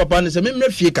and papa ne say me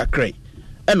fie kakrai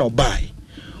and obai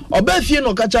oba fie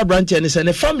no kacha branch and say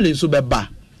ne family so beba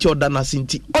ti odana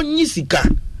sinti onyi sika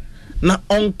na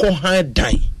onko han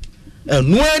dan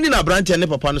enu ani na branch ne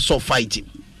papa no so fight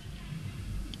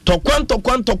tokwan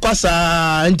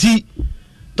sa nti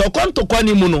tokwan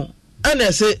ni mu no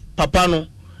ana say papa no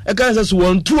e kan say so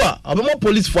wantu a obemo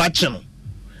police for action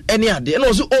any ade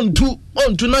na so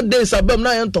ontu na dey sabam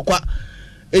na yan tokwa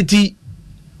eti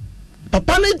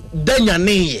papa ne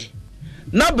danyane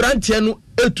na branch no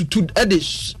etutu e de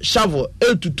shovel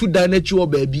etutu dan na chi o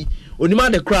baabi onima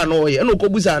de kra na oye na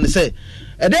okobusa ne say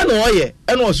e de na oye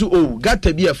e na so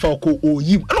gata bi e fa ko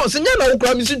oyim na so nya na wo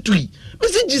kra mi si tui mi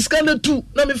si jiskana tu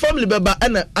na mi family beba e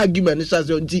na argument ni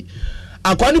sase nti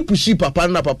akwa ni pushi papa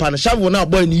na shovel na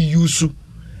boy ni use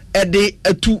e de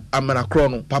atu amana kro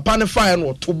no papa ne fa na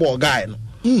oto ball guy no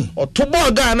oto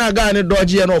ball guy na guy ne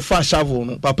dodge na ofa shovel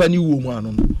no papa ni wo mu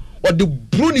ano no or the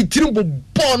bruni trimbo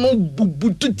bono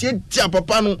butu tia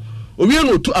papa no owie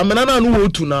no tu amena na no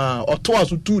wotu na oto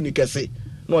aso tu ni kese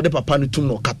na ode papa no tum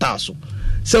no kata so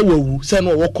se wawu se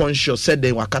no wo conscious se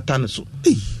den wakata ne so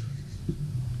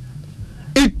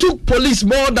it took police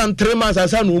more than 3 months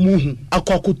asa no mu hu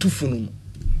akwakotu funu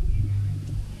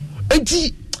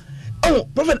enti oh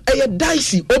prophet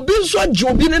dicey obi nso agye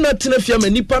obi ne na tena fia ma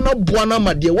nipa na boa na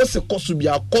ma de wose koso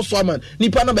bia koso ama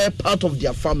nipa na be part of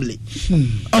their family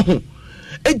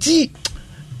eti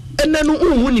ena no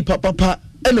unhu nipa papa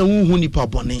ena unhu nipa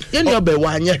bone ye ne oba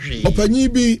wa anya hwe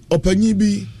opanyi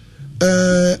bi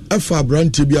afa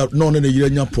brante bi no na yire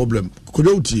nya problem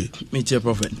kodoutie me tie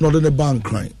prophet no the bank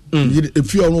crime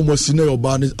if you are no more senior your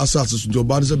body assassin your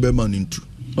body say be man into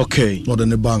okay no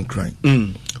the bank crime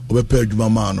obe pay adwuma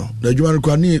ma no na adwuma no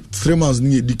kwa ni 3 months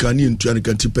ni dikani ntua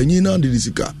kan tipanyi na de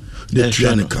sika de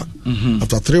tuanika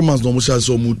after 3 months no mo say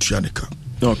so mo tuanika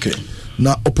okay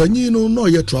na opanyi no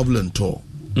ye traveling to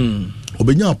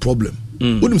obenya problem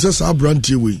wonim say sa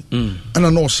brante we ana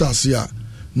no shase a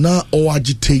na o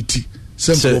agitate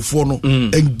for no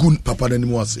and good papa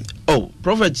nanimu ase. Oh,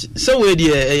 prophet, so we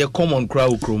dey a common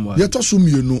crowd kroma. Yetoso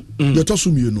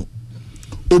mienu.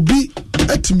 Obi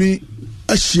etimi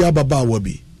ahia babaawa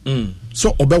bi.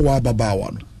 So obewa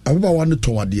babaawa no. Ababaawa no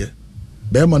ton ade.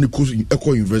 Be ma ne ko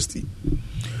eko university.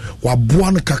 Wa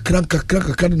boa no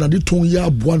kakra na de ton ya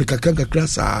boa no kakra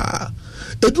sa.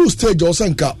 Edru stage o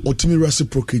sanka otimi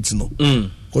reciprocate no.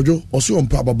 Kojo oso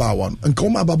ompa babaawa no. Nka o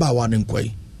ma babaawa ne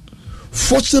nkwai.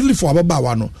 Fortunately for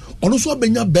Ababawa no ono so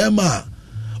benya bema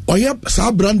oye sa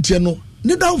brantie no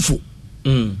ne danfo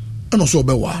and so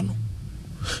bewa no.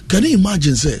 Can you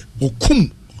imagine say okum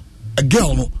a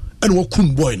girl no and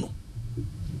okum boy no?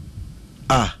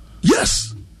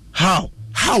 Yes. How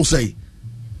say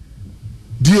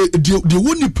the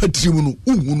woni patrimu no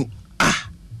unhu no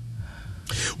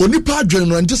oni pa adwen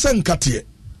no ante se nkate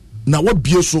na wa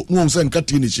bie so no se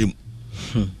nkate ni chem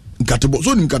nkatebo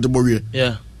so ni nkatebo wie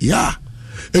yeah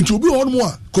enti obi won mo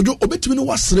a kojo obetimi no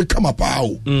wasere kama pa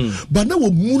o but na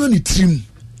wo mu no ni trim.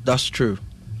 That's true.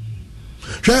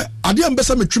 Hwe ade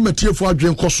ambesa metwematie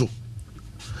adwen koso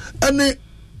ene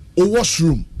o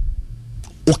washroom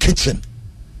o kitchen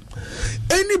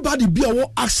anybody be a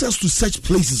access to such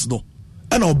places no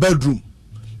and our bedroom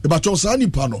about your sani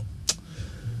pano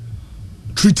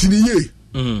treating ye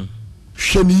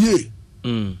sheniye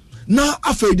na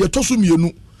afei de toso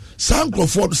mienu San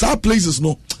Crawford, some places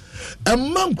no. A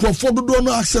man Crawford don't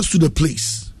know access to the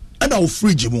place, and I'll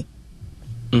free Jimo.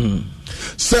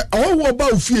 Say, all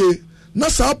about fear. Na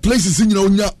some places in your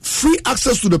free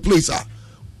access to the place.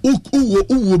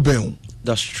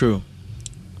 That's true.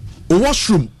 A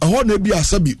washroom, a horn maybe a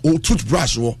sabi or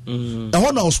toothbrush a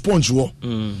horn or sponge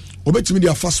obey me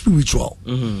their fast spiritual.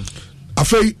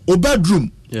 Afraid or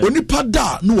bedroom, only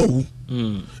pada no.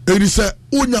 And he said,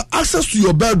 "Onya access to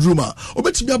your bedroom,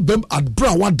 obetimi abem at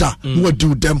bra wada no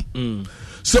do them."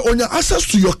 Say onya access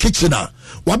to your kitchen,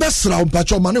 wabesra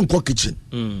mpacho man nko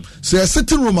kitchen. Say a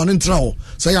sitting room man ntra,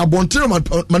 say a bontere man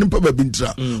mpa ba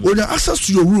bintra. Onya access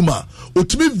to your room,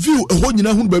 otimi view e ho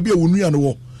nyina hu ba bia wonua no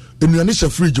wo. Enuane she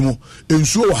fridge mo,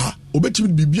 ensuo wa ha, obetimi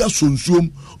bibia so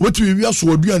nsuom, obetimi bibia so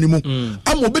aduane mo.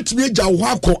 Am obetimi agya wo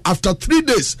akọ after 3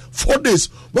 days, 4 days,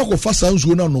 wako fasa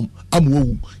nsuo na nom, am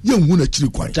wo ye hu na chiri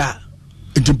kwan.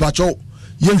 Entimpacho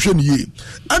ye hwe ne ye.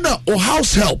 Ana o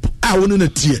house help a woni na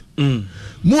tie.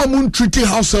 Mo mun treat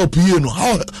house help ye no.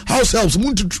 House helps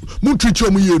mun treat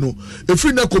you ye no.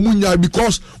 Efri na komunya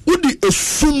because wodi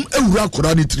esum ewura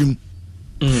akora ni trim.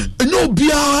 Enyo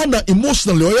bia na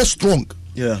emotionally or strong.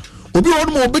 Yeah. Obi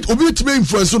to be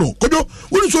influence no. Kodo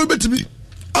woni so obetimi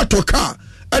atoka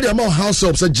e dey amount house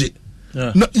help say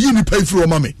na you pay for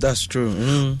mommy. That's true.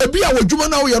 Ebi a wadwuma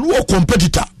na wo ya no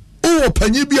competitor. O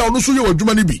panyi bia ono so ye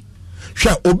wadwuma ni bi.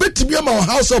 Hwa obetimi ama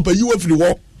house help yi wafiri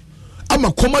wo.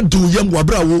 Ama koma do yam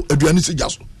wabra wo aduane se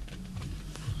jaso.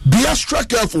 Be extra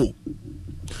careful.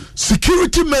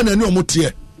 Security men and no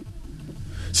motie.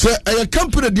 Say a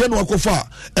company dey no akofa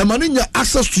e mane nya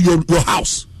access to your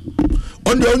house.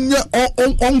 On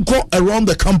go around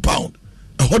the compound.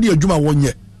 A hodi adwuma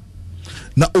wonye.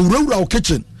 Na owura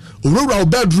kitchen, owura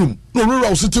bedroom, no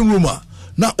owura sitting room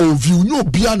na o view no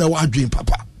bia na wa adwen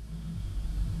papa.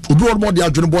 Obi won mo de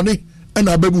adwen bone e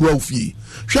na babu ra ofie.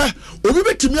 Hwe obi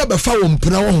betimi abefa wo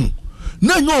mpena wo ho.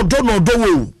 Na nya odo no odo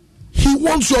wo. He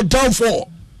wants your downfall.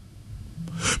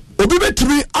 Obi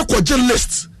betimi akwaje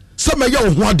list. Se me ya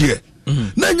wo ho ade.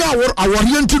 Na nya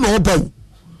awore nti no oba wo.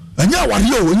 Anya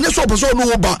wario nye so person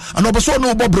no oba and person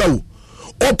no oba brawo.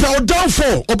 Opa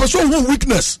downfall, person who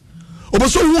weakness.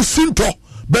 Person who sinto,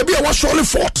 baby I was surely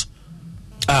fought.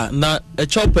 Na a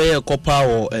chopper e kopa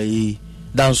o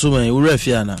danso man we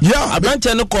refia na. Yeah,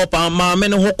 abante no kopa ma me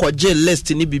no ho koje list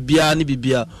ni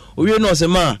bibia. Owie no se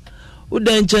ma wo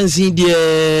dan chansi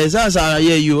de sasa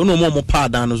ye you no mo pa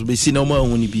dan no be si na mo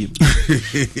hu ni bi.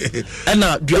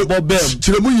 Na duabo bem.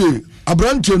 Kiremuye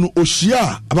abrante no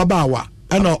ohia ababawa.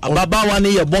 Ababawa ne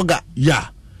ye boga. Yeah.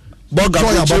 Boga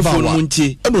Chefo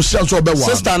Munti. And no sense of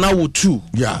sister now with 2.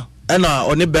 Yeah. And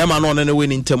on the Bema on the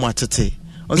winning tematete.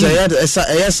 On the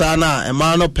yes, Anna, a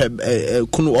man up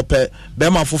Kunu Ope,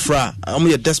 Bema Fufra, I'm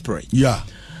here desperate. Yeah.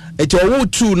 It's a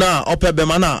wood 2 now, Ope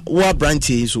Bemana, War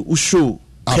Branty, Ushu,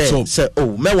 say,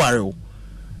 oh, Mewaro.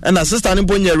 And a sister in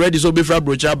Ponya ready so before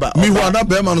Brochaba. Me want that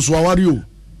Beman, so how are you?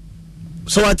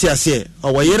 So what you say,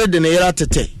 or year than a year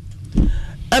tete.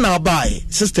 And I'll buy,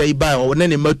 sister, you buy, or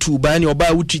any matu, buy your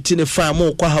buy, which you tin a fire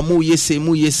more, Quahamu,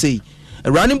 yese.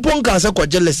 A running ponka, as a quite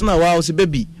jealous now, I was a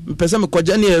baby. Pesam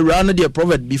Quajani, a run dear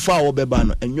prophet before our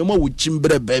bebano, and your more with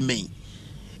chimbre beme.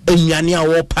 And Yania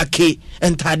war pake,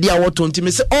 and Tadia war to me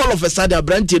say, all of a sudden, a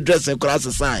brandy dress and cross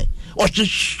a sign. What you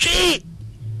shit?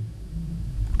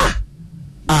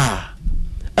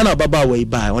 And a baba way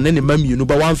buy on any mem you know,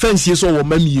 but one fancy so or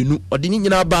mem you know, or didn't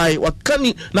you buy what can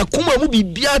you na kuma will be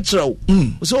biatro?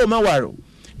 So my waro.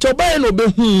 To buy no be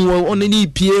on any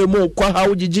PA more qua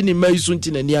how did Ginny May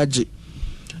Suntin and Yaji?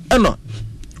 And no,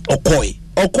 Okoi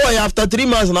after 3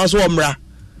 months and I saw Mra.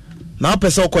 Now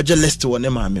person quite jealous to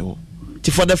one mammy.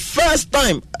 For the first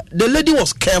time, the lady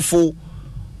was careful,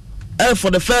 and for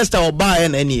the first time, I'll buy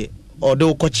any or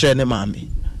do coach any mammy.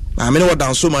 I mean, what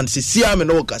down so man see, I mean,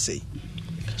 no, can say.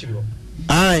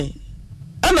 Aye,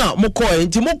 Anna Mokoy,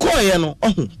 into Mokoy, no.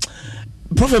 Oh,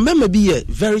 Prophet, may be a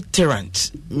very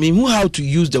tyrant. Me who how to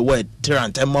use the word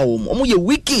tyrant and my home. You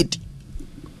wicked.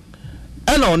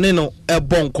 Anna Neno, a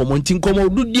bon common, Tinkomo,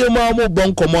 do dear mamma,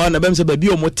 bon common, and a baby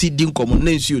or moti din common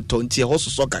names you tonti,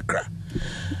 horse soccer cra.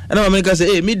 And I make us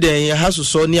say, hey, midday, your house was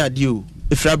so near you.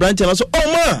 If I branch, I say,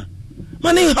 oh,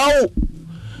 money, how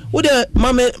would a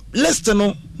mamma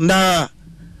listen na.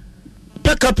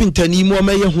 Pack up in Tani more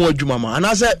may you mama. And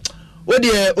I said, where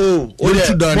the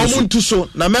moment so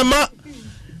na mema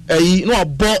no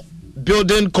bought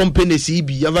building company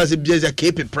CB, you have a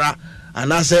cape pra,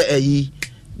 and I say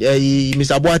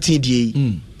Mr. Boatin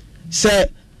D. Say,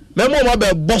 Memo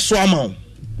my boss amount.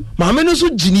 Mamma no so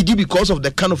ginny because of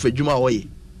the kind of a Juma way.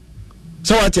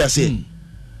 So what I say, and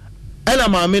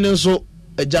I'm a minute so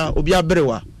a jar will be a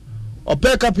brewer or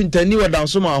pack up in Tani down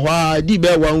somewhere why I did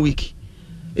bear 1 week.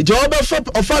 It's all about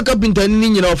fuck up in Tani,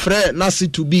 you know, friend, Nasi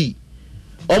to be.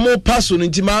 Almost pass on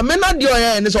into my men at your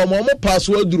end is almost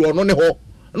password draw on the hole.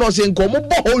 No saying, come on,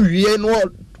 no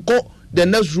go the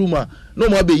next rumor, no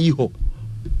more be you.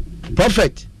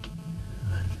 Prophet.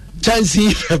 Chancey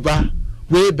Beba,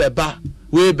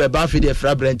 way beba for the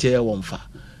frabrant air womfa.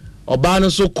 Or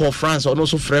Barno so called France or no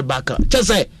so Fred Backer. Just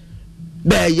say,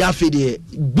 Bear Yaffy,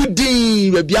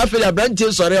 Budding, Biafia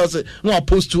branches or else no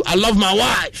opposed to I love my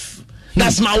wife.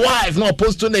 That's my wife, no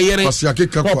opposed to the year.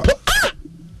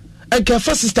 And can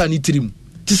first sister need him.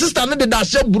 The sister not the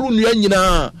dash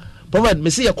Bruno. Prophet, me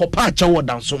see a copacha or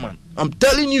down so man. I'm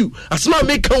telling you, as my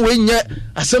make a win yet,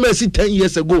 as I see 10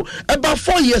 years ago, about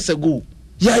 4 years ago.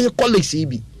 Yeah, your colleague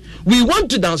CB. We want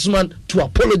to dance man to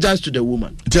apologize to the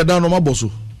woman. Tear down on my boss.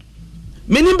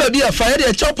 Meaning baby a fire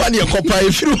a chop and your copper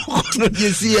if you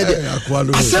see it.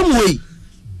 Same way.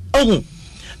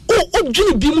 Oh,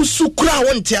 Jimmy Bimusukra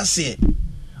won't tell say.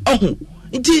 Oh,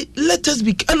 indeed, let us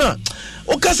be Anna.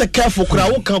 Okay, careful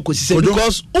crowd can say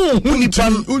because careful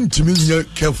and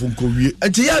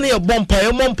Tiani a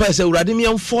bumper say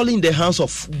Radimian fall in the hands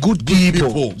of good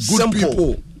people.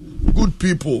 Good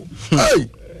people. Hey.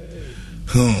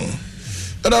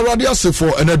 And I rather say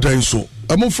for another so.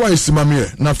 I'm on Friday,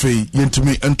 Simamie, Nafe,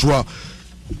 Yentimi, and Tua,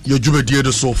 your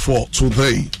Jubilee so for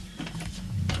today.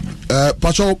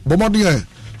 Pacho Bombardier.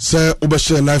 Say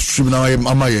Obeshe live stream now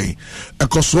Amaye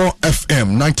Ekosro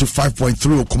FM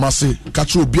 95.3 Kumasi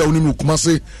Kachu Bia Unimu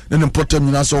Kumasi then important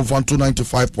Minasa of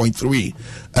 95.3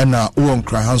 and Uon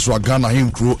Cry Hanswa Ghana him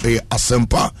crew a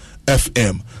Asempa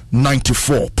FM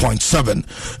 94.7 and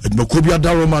Nokobia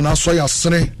Daroma na so ya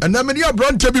sene and na many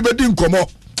brand tebi bedin komo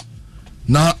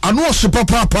na anu super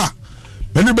papa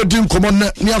many bedin komo na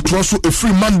ni atro so a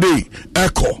free Monday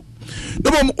echo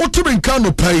Debom otimin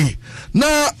kano pay na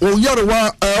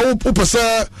oyarewa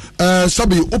opese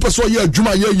sabi opese ye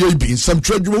adwuma ye bi nsam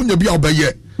twa adwuma unya bi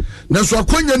obeye nanso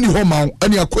akwanya ni ho ma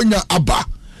ani akwanya aba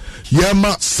ye ma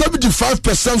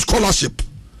 75% scholarship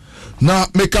na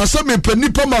meka se me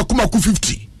panipa makomako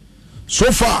 50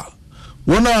 so far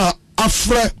wona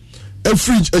afre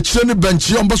efrige ekire ne bench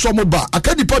ye mbeso mo ba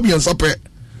akadipa bi ensape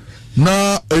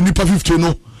na enipa 50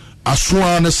 no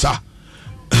asoa ne sa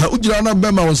ujira na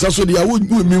bema wonsa so dia wo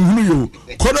mi hunu yo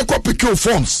kone ko pick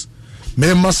forms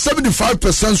me ma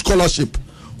 75% scholarship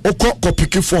o ko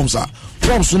pick forms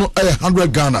forms no 100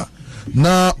 Ghana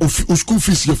na school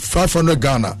fees 500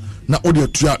 Ghana na o de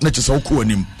tua na chese wo ko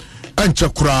anim enche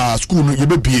kura school no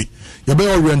yebebie yebe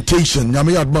orientation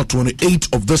nyame yadma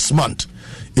 28 of this month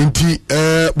inti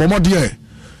bomodie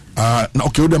na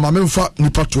okay we ma memfa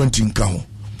nipa 20 nka ho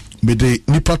me de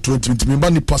nipa 20 me ba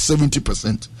nipa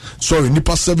 70%, sorry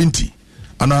nipa 70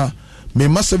 ana me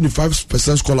ma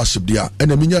 75% scholarship dia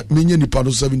ena menye nipa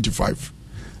no 75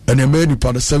 ena me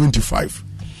nipa no 75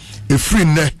 e free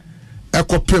ne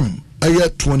ekopem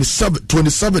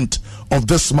 27th of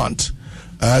this month.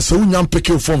 So we can pick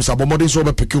your forms. Abomodin so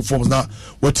be pick your forms now.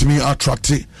 What to me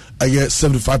attract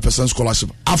 75% scholarship.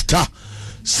 After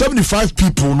 75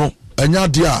 people no,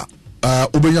 enya dia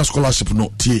obenya scholarship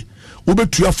no tie. Ube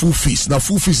tuya full fees. Now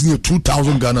full fees near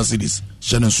 2,000 Ghana cedis.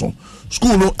 Shenenson.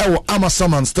 School no ewo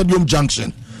Amasaman Stadium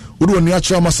Junction. Udu ni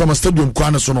achi Amasaman Stadium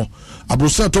kwane so no.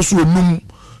 Abrosa tosu enum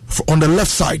on the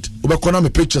left side. Ube kona me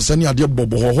pictures any adia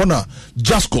bobo hona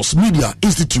Jascos Media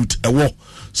Institute ewo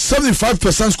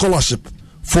 75% scholarship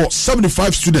for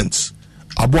 75 students.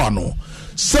 Abuano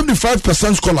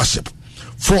 75% scholarship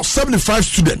for 75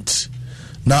 students.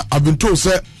 Now I've been told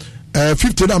say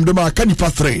 50 nam de ma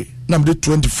kanipa 3 nam de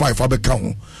 25 abeka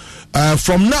ho.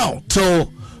 From now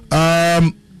till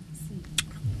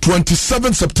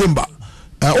 27 September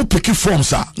o pick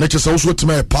forms are let us also to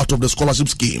be part of the scholarship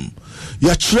scheme.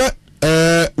 Ya chere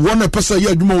one person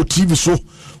here adwuma TV so,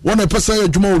 one person here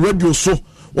adwuma radio so,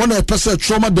 one person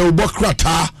trauma de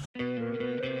obokrata.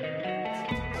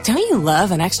 Don't you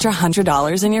love an extra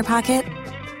 $100 in your pocket?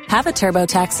 Have a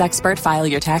TurboTax expert file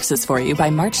your taxes for you by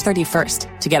March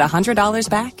 31st to get $100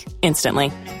 back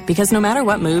instantly. Because no matter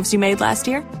what moves you made last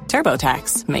year,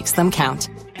 TurboTax makes them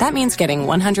count. That means getting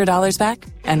 $100 back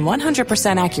and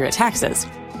 100% accurate taxes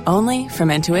only from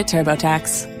Intuit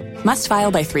TurboTax. Must file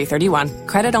by 3/31.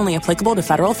 Credit only applicable to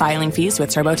federal filing fees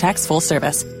with TurboTax full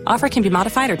service. Offer can be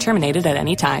modified or terminated at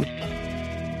any time.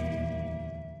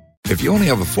 If you only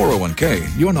have a 401k,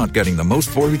 you're not getting the most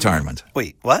for retirement.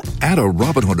 Wait, what? Add a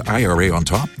Robinhood IRA on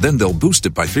top, then they'll boost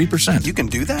it by 3%. You can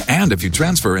do that? And if you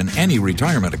transfer in any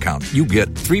retirement account, you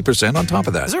get 3% on top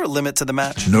of that. Is there a limit to the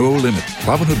match? No limit.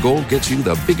 Robinhood Gold gets you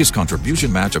the biggest contribution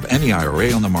match of any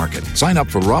IRA on the market. Sign up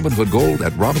for Robinhood Gold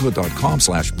at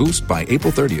Robinhood.com/boost by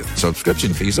April 30th.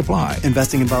 Subscription fees apply.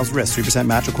 Investing involves risk. 3%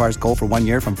 match requires gold for 1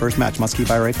 year from first match. Must keep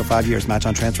IRA for 5 years. Match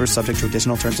on transfers subject to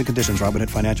additional terms and conditions. Robinhood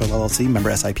Financial LLC,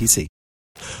 member SIPC.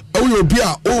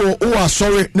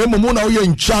 Sorry, na we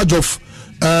in charge of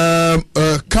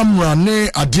camera ne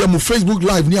adie mu Facebook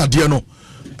live ni adie no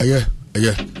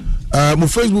mu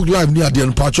Facebook live ni adie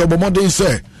no pacho bomodin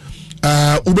say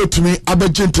ubetumi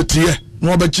abegentete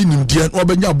no abechi nimdie no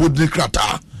abenya abodne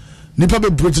krata nipa be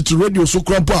break to radio so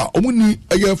krampa omuni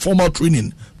formal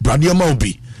training brandie ma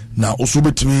obi na oso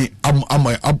betumi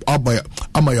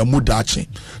amaya mudachi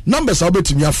numbers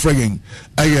abetumi afraying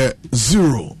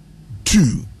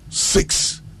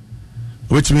 026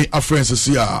 with me a friend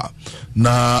see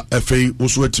na FA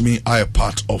also with me I a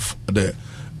part of the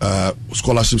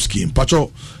scholarship scheme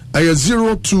pacho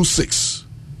 026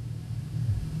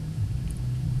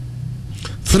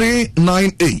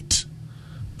 398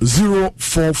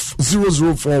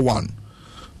 0041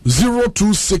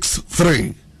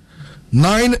 0263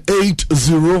 980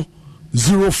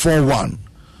 041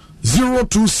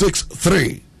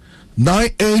 0263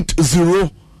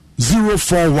 980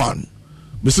 041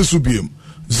 Mrs. Subium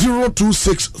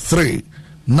 0263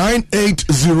 980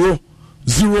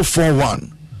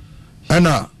 041 and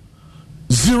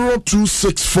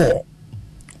 0264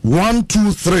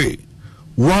 123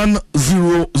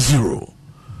 100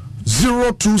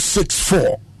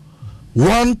 0264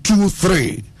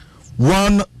 123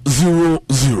 100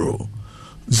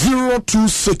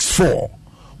 0264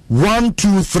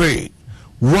 123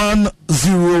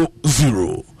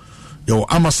 100 Yo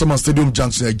Amasaman Stadium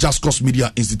Junction Jascos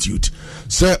Media Institute.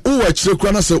 Say o actually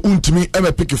kwana say untimi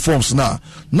e pick forms na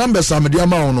numbers amedia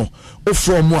ma no o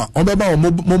from mo obeba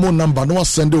momo number no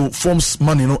send forms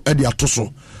money no e dia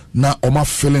toso na o ma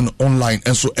filling online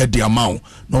and so e dia amount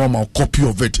no ma copy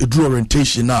of it e do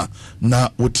orientation na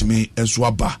wotimi enso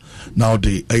aba now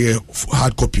the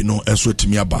hard copy no enso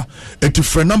timi aba eti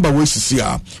friend number we see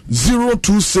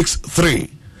 0263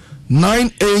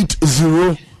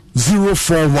 980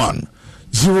 041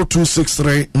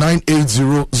 0263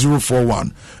 980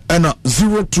 041 and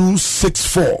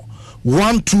 0264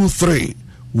 123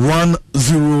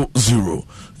 100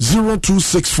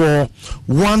 0264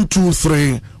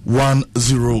 123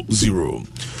 100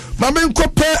 Mamen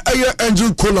kope aye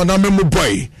Angel Cola na memo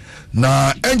boy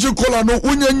na Angel Cola no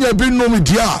unyanya bi no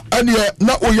media ane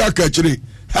na oyaka chiri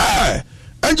hey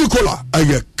Angel Cola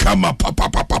aye kama papa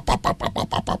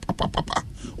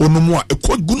onumwa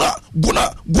ekwa guna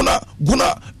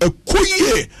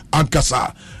ekoye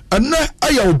ankasa ɛnɛ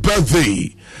ɛyɛ wo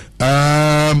birthday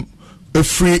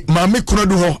efiri maame kuna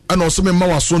du hɔ ɛna ɔsɛ me ma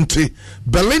waso nte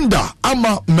Belinda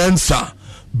ama Mensa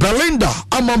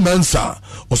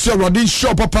ɔsɛ awurade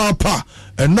nhyɛ papaapa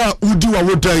ɛna wodi wa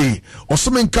wodai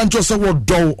ɔsɛ me nka nkyɛ sɛ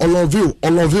wɔdɔw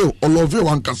ɔlɔveo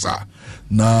wankasa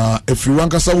na efiri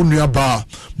wankasa wo nua ba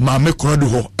maame kuna du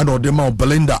hɔ ɛna ɔde ma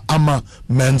Belinda ama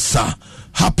Mensa.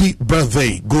 Happy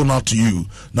birthday going out to you.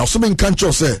 Now ɔsɛ me nka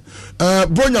nkyɛ sɛ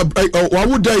bronya wa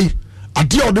wodai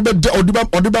adeɛ ɔde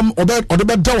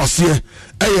bɛda waseɛ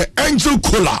ɛyɛ angel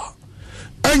cola,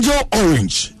 angel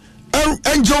orange,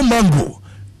 angel mango,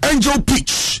 angel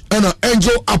peach, and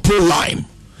angel apple lime.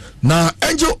 Now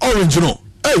angel orange no,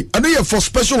 hey, I know for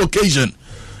special occasion.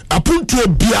 Apunto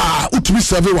bia utumi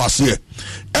serve waseɛ.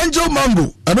 Angel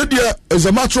mango, I know there is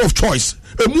a matter of choice.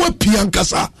 Emu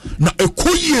piankasa na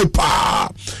ekoyie pa.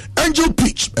 Angel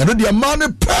peach, I know the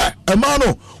man pe,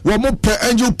 emano, wamo pe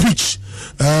angel peach.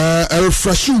 A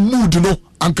refreshing mood, you know,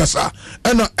 ankasa.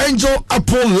 And angel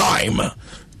apple lime.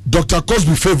 Dr.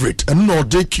 Cosby favorite, and no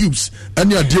day cubes,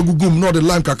 and ya diagugum, no the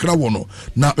lime kakra wono.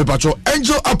 Now, epacho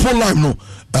angel apple lime no.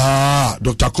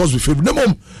 Dr. Cosby favorite. No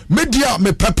mom, media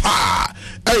me pepper.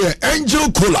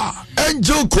 Angel cola.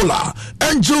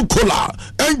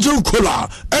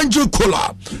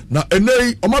 Now,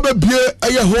 ene omabe bie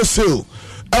wholesale.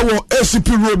 Ewo ACP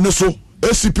road no so.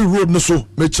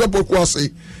 Me chepo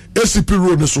kwase. ACP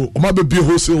road no so. Omabe bie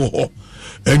wholesale ho.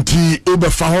 Enti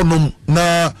obefa honom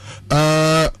na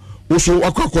oso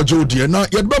akwa jodi na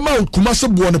yedba ma Kumase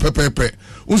buo ne pepepe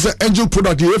unse angel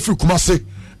product ye free Kumase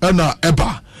na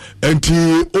eba enti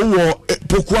owo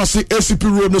pokuase ACP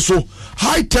road no so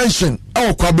high tension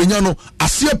kwabenya no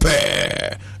asie pe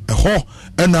ho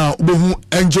na obehu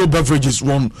angel beverages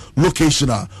one location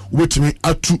a wetimi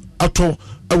ato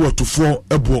awatufo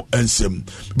ebo ensem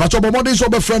but obomode so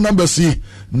be friend number C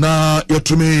na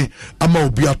yetumi ama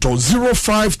obi ato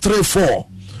 0534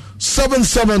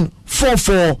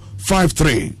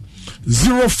 774453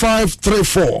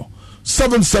 0534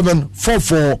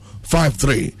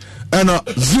 774453 and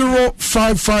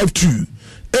 0552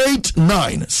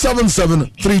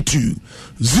 897732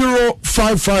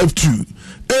 0552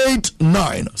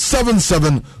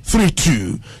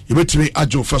 897732. You bet me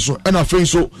ajo faso and I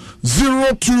face so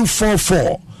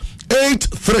 0244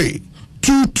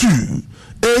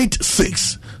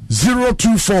 832286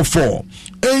 0244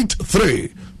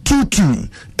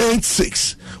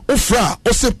 832286. Ofra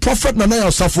ose prophet Nana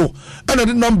Osafo and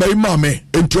the number imame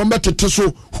into metete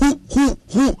so who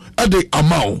at the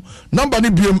amount number ni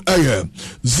BM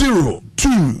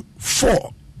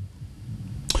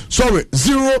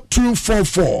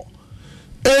 0244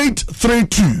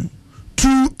 832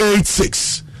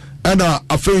 286 and a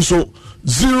face so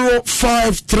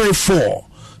 0534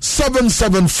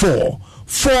 774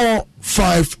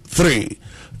 453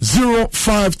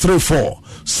 0534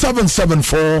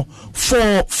 774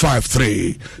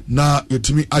 453 na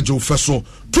yetimi ajo feso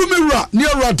tumira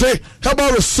near day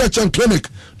herbal research and clinic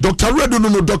Dr. Redo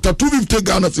no Dr. 250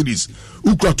 Ghana cedis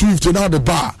ukra 250 now the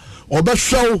bar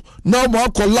obehwew na mo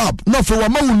lab na fe wa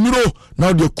ma wuniro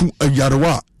na de ku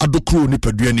ayarewa adokro ni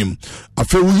paduanim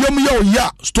afe uyam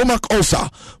ya stomach ulcer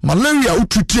malaria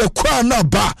utretie kwa na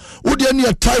ba wode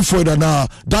ne typhoid na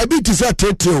diabetes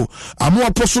atetel amo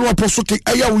aposo ke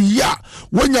aya ya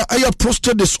wanya aya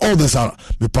prostate disorders are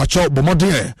me pacha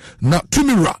bomode na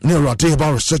tumira ne rate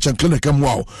about research and clinic am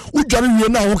wow udware wie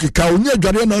na ho keka onya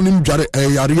dware na nim dware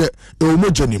yare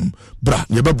omojanim bra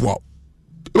ye beboa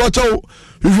watch out.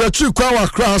 If you're true,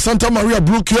 Accra, Santa Maria,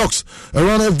 Blue Kiosk,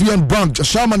 around FVN Bank,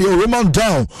 Shaman, your Roman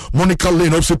down, Monica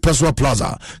Lane, opposite Peswa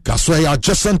Plaza, Kaswaya,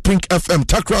 Adjacent Pink FM,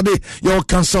 Takrade, your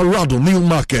Cancerado, New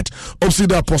Market, opposite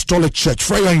the Apostolic Church,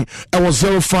 Fraying, our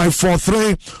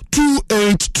 0543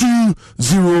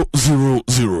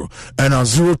 282000 and our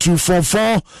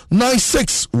 0244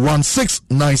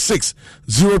 961696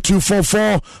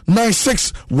 0244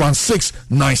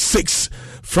 961696.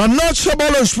 Financial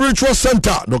and Spiritual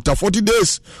Center, Dr. 40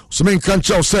 Days, Semen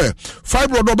Kancha say,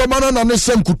 Fibro Dobamana na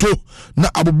Nesem Kuto, na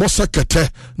Abubosa Kete,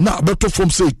 na Beto from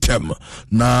say Tem,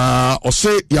 na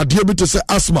Ose ya diabetes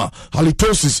asthma,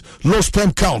 halitosis, low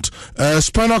sperm count,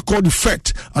 spinal cord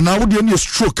defect, and now would you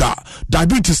stroke,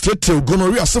 diabetes,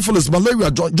 gonorrhea, syphilis,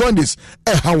 malaria, join this,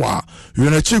 hawa, you're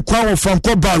in a cheap kwao from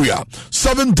barrier,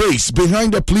 7 days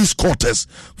behind the police quarters,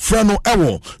 Frano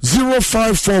Ewo,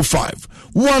 0545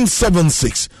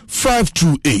 176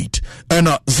 528 and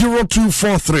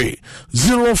 0243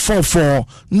 044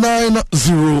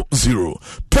 900.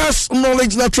 Pest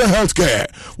Knowledge Natural Healthcare.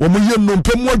 Womuye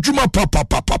nompe mo adwuma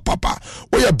papa.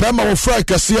 Oya bema wo fry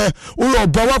kase, oya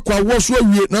obawa kwa woso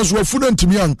awie na so afuno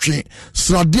ntimi antwe.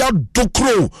 Sradia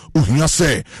dokro ohia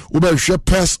se. Obehwe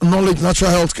Pest Knowledge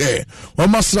Natural Healthcare.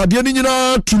 Wama sradia ni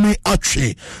nyina tumi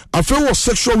atwe. Afe wo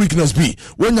sexual weakness bi,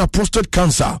 when your prostate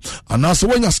cancer, and also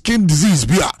when your skin disease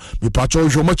bi a, me pacho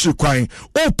jo machi kwan.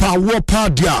 Opa wo pa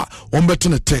dia,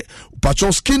 ombetenete.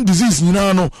 Pacho skin disease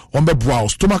nyina no ombe brow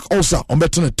stomach ulcer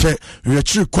ombetenete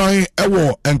yechiri kwan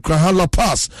ewo Enkrahala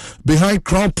Pass behind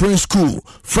Crown Prince School.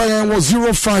 Fire was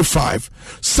 055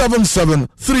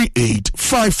 7738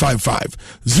 555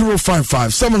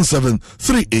 055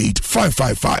 7738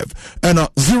 555 and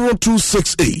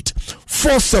 0268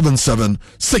 477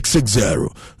 660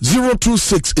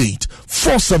 0268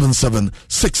 477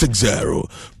 660.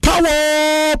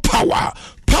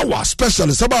 Power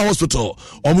specialist about hospital.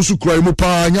 Omusu kura mu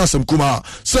pa nyasem kuma.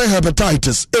 Say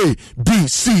hepatitis A, B,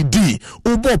 C, D.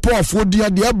 Ubo powerful dia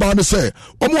ba ne say.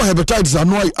 Omo hepatitis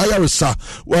anoi ayaresa.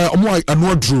 Omo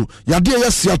anodru. Yade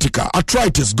ya sciatica,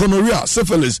 arthritis, gonorrhea,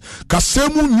 syphilis.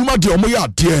 Kasemu nyuma de omo ya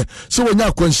de. So when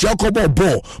ya kwensia kobo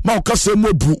bo. Ma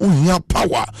kasemu bu unya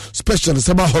power specialist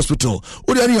about hospital.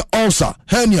 Odi ani ulcer,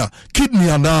 hernia,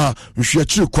 kidney ana.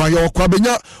 Nhwechi kwa ya kwa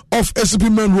benya off SCP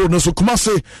Main Road. So kuma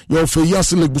say your fe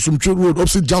yasi Busumchi Road,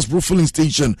 opposite Jasper Filling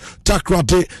Station,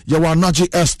 Takrade, Yawanaji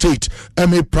Estate,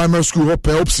 MA Primary School,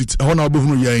 opposite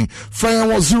Honorable Yang. Fire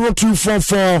was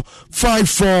 0244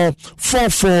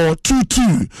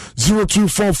 544422,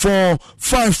 0244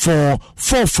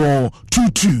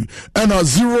 544422, and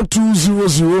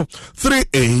 0200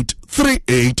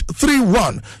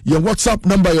 3831. Your WhatsApp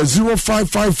number is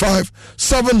 0555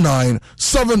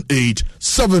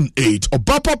 797878.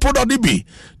 Obapa Podadibi,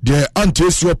 the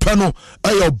anti-swear panel,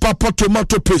 Obapa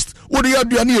tomato paste. What do you have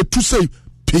to say?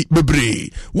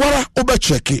 Bebre wara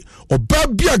obecheki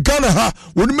obabia Ghana ha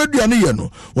woni meduane ye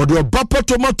no wode obapa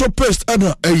tomato paste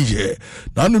ana eye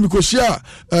na anu mikosia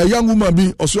young woman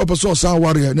bi oso opeso sa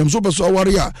ware na mso opeso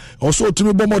ware a oso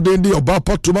otimi bomode ndi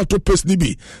obapa tomato paste ni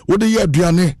bi wode ye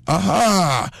aduane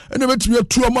aha ene betimi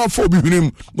atu ama afọ bi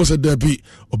hwinim mo se da bi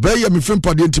obeye me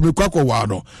fempade ntimi kwakọ wa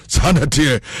no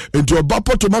sanate enti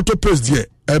obapa tomato paste die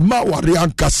Emma wari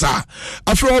ankasa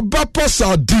afro obapa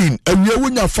sardine enye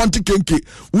wunya fanti kenke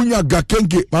wunya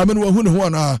gakenke maame no hu ne ho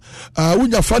na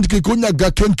wunya fanti kenke wunya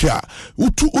gakenke a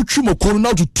utu mokono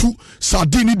na tutu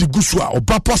sardine di gusua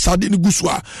obapa sardine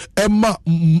gusua emma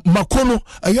makono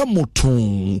aya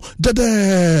moton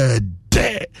dede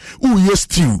uye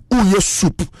stew uye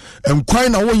soup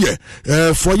enkwan na wo ye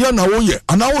for ye na wo ye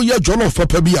ana wo ye jollof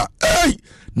papa bia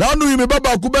na anu ime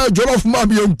baba kuba jollof ma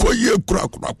bi enkoye kura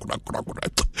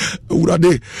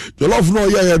urade jollof no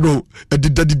ye no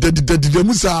edidedidedide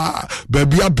musa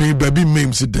baby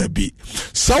memes debi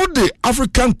Saudi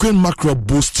African queen mackerel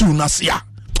boast you nasia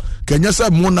Kenya say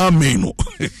mona meno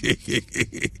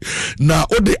na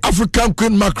ode African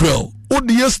queen mackerel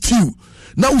ode stew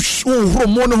now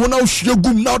romone ho now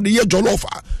shegum now the jollof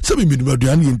se me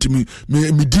aduane ntimi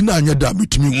me dina anya da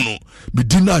mitimi hunu me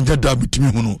dina anya da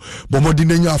mitimi hunu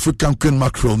bomodin anya African queen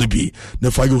mackerel ne bi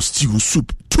ne fa yo stew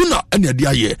soup tuna anya de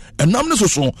aye enam ne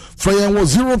so fra yen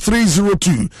was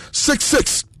 0302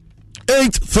 66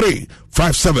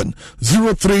 8357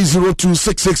 0302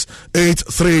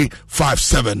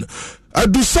 668357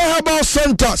 Adusa Herbal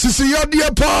Center sisi ya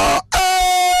dia pa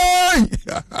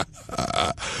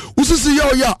usisi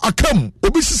ya akam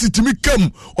obi sisi timi kam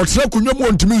otra kunwa mo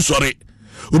ntimi nsore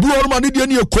obi won ma ne dia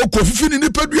ne ekoko fifini ni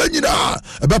padua nyina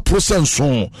ebe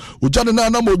procession ojane na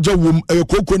na mo jawom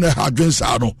ekoko na ha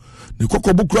adwensa no ne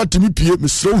kokko bukura timi pie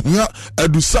mesre ohia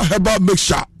Adusa Herbal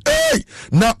mixture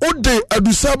na ode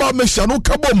Adusa Herbal mixture no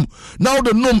kabom na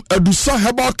ode nom Adusa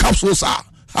Herbal capsules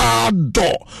do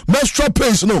menstrual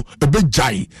pains no ebe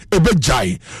jai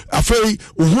afei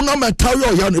uhuna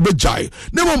metayo ya no ebe jai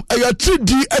nemom eya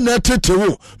 3D na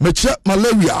tetewo meche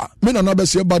malaria me na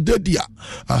bese badedia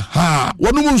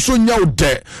wonu nso nya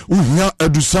ode uhia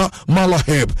Adusa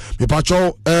Malaheb me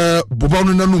pacho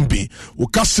bobanu nanumbi o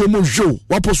kasemo jo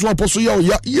waposo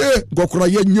ya ye gokora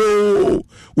ye nyo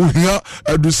uhia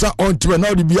Adusa ontime na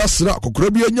odi biasra kokora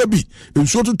bi anya bi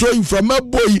enso toto inframa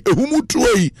boy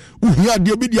ehumutuoi uhia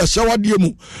de bi dia shower de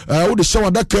mu wo de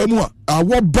shower da ka mu a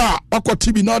wo ba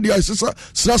akoti bi na de asesa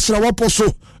sra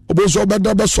waposo obozo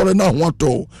beda be sore na ho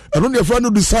ato eno ne fra no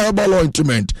desirable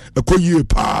ointment ekoyie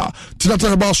pa tinata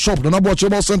herbal shop na bo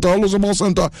herbal center all herbal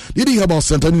center didi herbal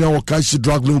center ni na wo kashi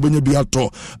drug lo benya bi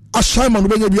ato Ashaiman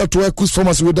Benya Bia to Ekus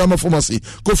Pharmacy with Dama Pharmacy.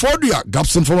 Kofodia,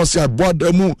 Gapson Pharmacy at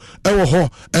Boademu, Ewoho,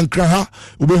 and Kraha,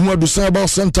 Ubehua Dusaba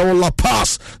Center La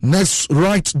Paz. Next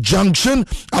right junction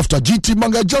after GT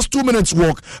Bank, just 2 minutes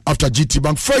walk after GT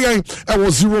Bank. Fire, it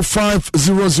was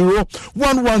 0500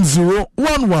 110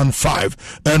 115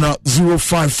 and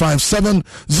 0557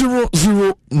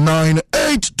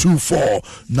 009824.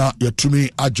 Na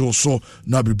yatumi ajoso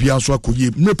na bibia so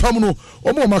akoye. Mepamuno,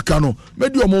 omo makano,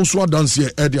 medi omo so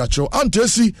dance edi acho.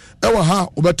 Antesi ewa ha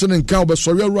obetene nka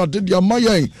obesori awurade dia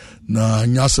mayen na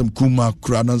nyasem kuma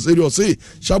kura na nzeri o se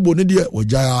shabo ne de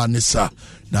wajaya nisa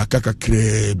na kaka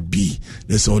krebi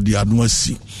nese odi anu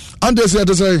asi. Antesi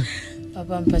atese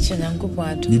Papa mpache na nkupo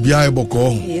atu. Bibia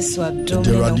eboko. Yesu adu.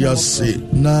 De radia se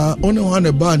na one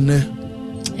wane ba ne.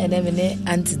 Enemene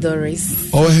Auntie Doris.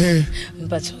 Oh hey.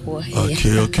 Mpache ho he.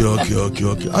 Okay.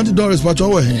 Auntie Doris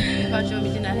pacho ho he.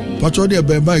 Pacho de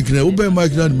be mic na, u be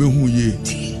mic na me hu ye.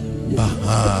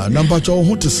 Aha, na pacho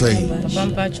ho te say. Papa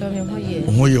mpache me ho ye.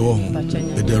 Ho ye wo.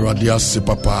 De radia se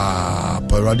papa.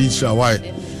 Pa radia sha why.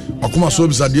 Akuma so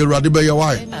bisa de radia be ye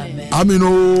why. Amen.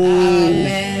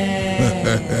 Amen.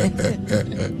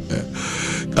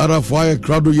 Cara fire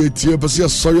crowd ye tie pese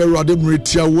sorry radia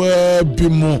mretia wa bi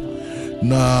mo.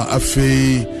 Na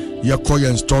afi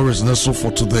Yakoyan stories and so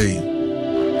for today.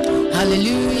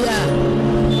 Hallelujah.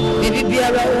 Baby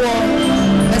biara wo.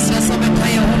 Mesi so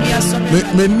betaya ho bia so.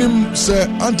 Menim se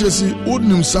antesi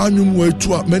odnim sanwum wa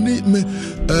etu a meni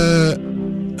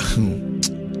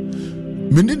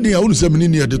meni ne a wonu se meni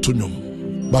ne de to nwom.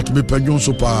 But me panyon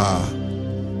so pa.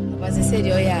 Was say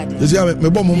your yard. Ezi me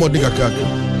bom mo de kakaka.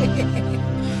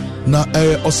 Na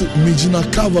o se Mijina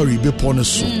Cavalry be pon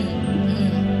so.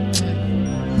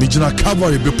 Mijina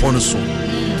Cavalry be pon so.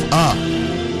 Ah.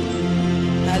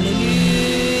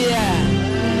 Hallelujah.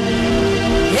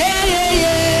 Yeah.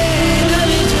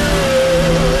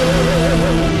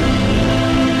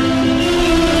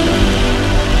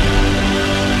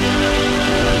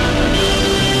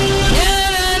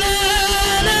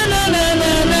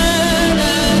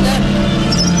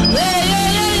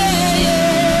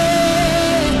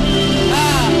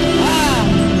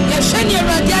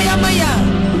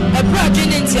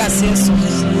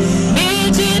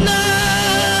 Mijina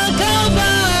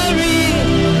Calvary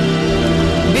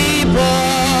be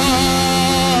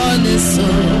born so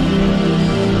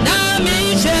na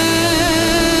mije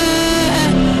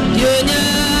dunya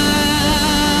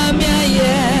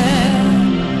miaye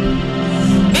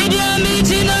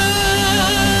Mijina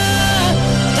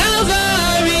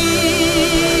Calvary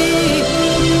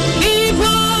be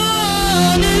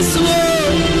born so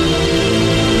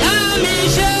na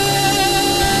mije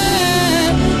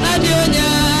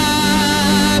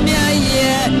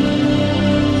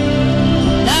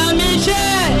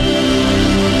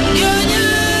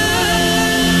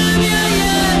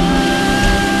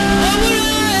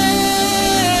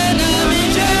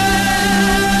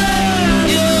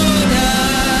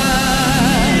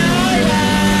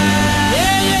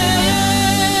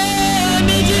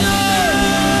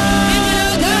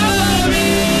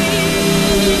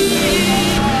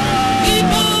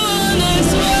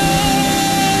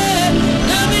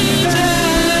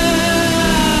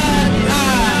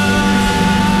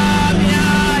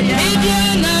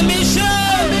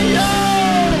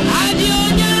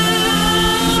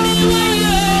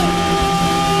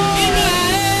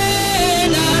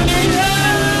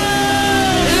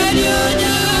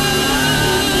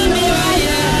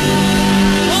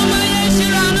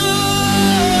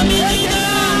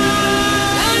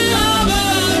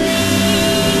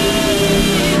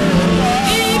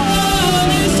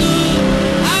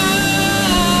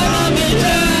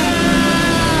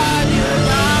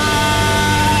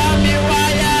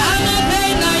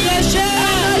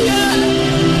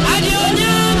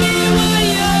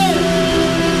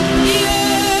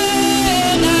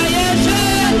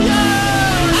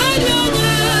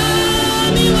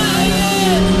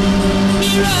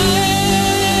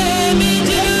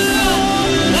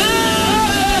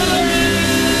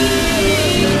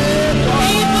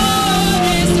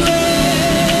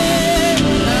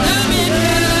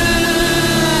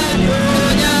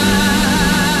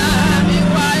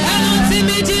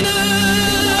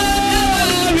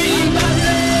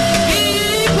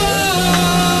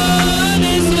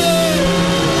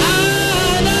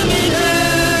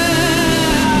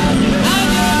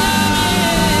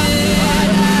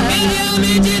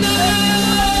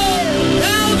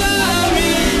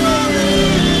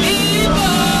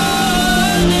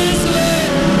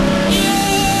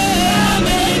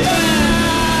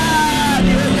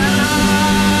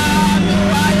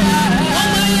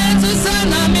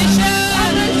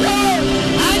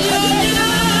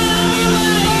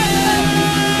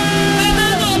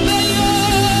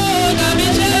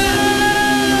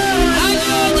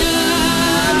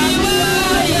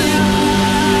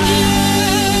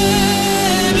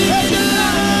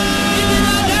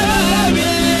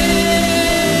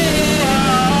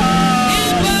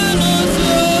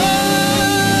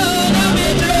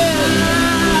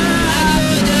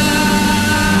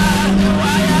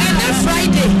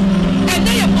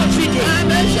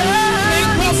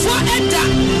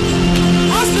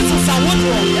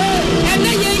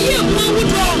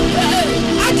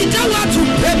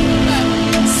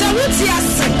wuti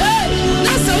ase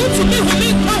na se utumi humi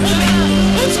kwa humi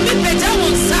utumi peja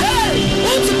wonsa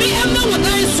utumi emma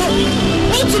wonan so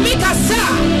utumi kasa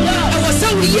e wo se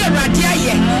wo ye rade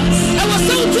aye e wo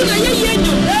se utu na ye ye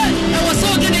nyu e wo se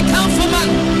de the count for man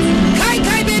kai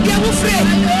baby awu fre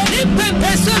ni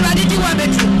pepe so rade di wa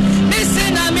betu me se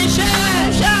na me sha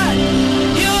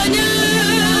yonya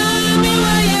mi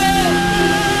wa ye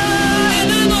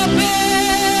ena no pe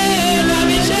na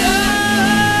me sha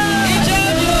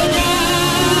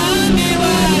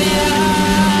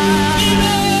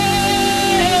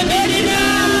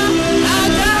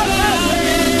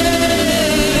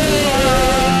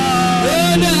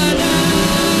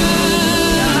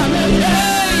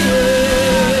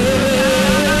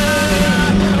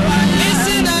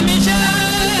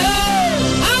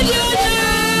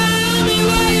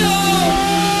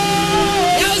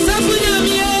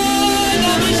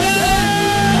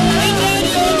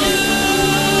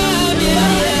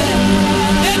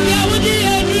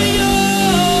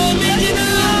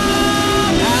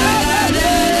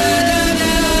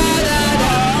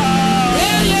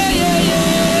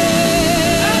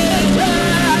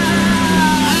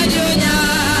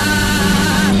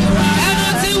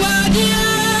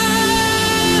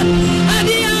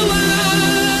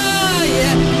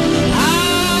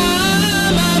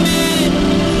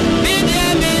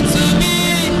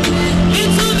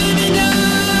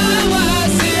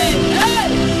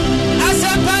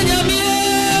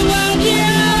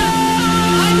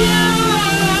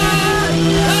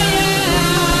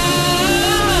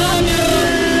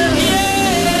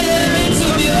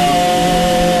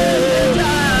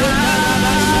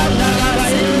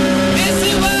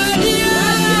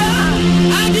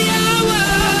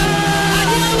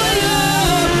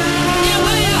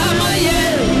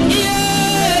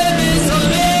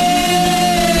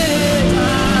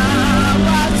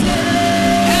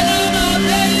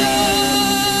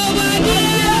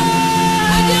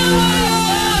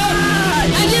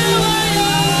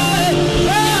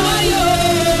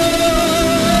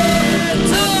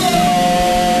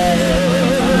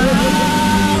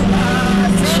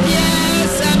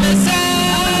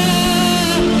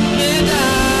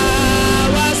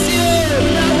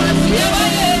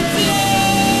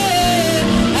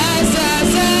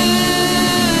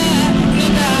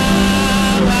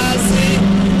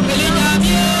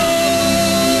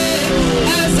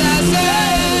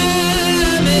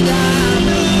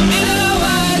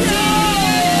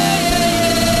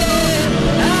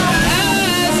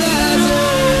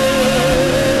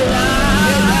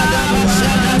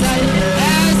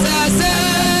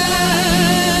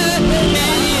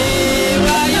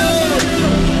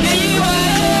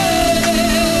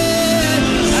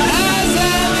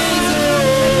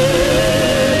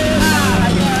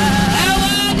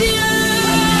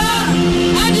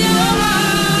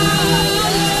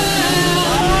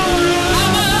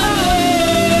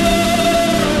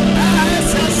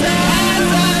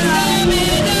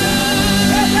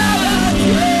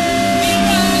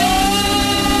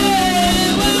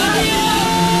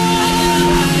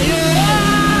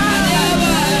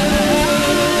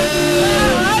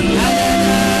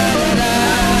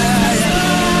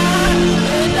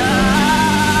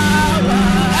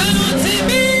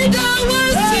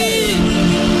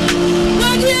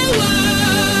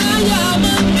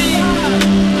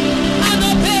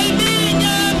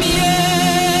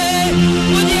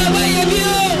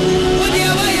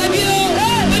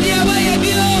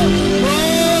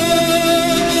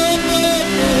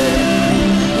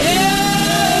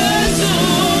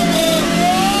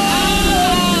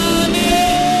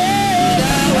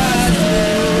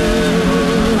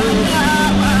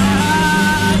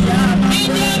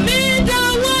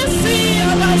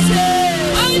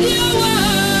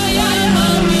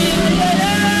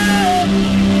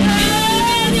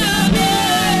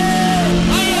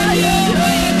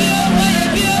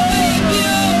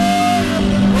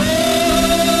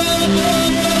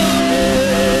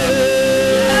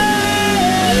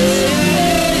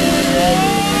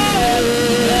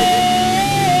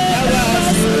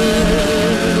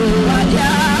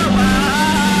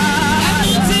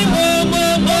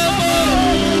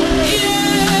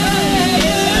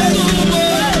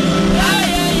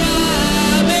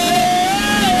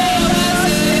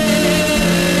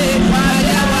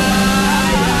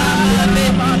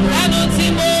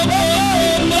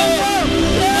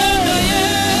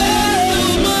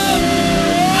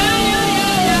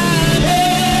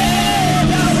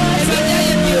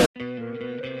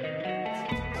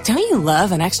Don't you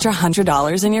love an extra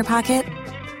 $100 in your pocket?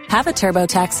 Have a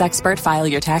TurboTax expert file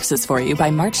your taxes for you by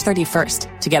March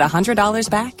 31st to get $100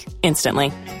 back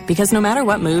instantly. Because no matter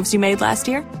what moves you made last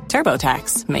year,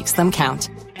 TurboTax makes them count.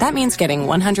 That means getting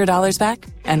 $100 back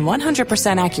and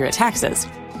 100% accurate taxes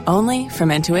only from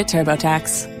Intuit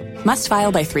TurboTax. Must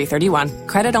file by 3/31.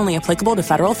 Credit only applicable to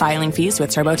federal filing fees with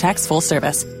TurboTax full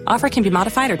service. Offer can be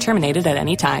modified or terminated at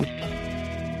any time.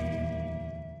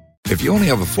 If you only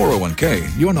have a 401k,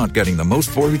 you're not getting the most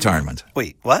for retirement.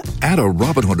 Wait, what? Add a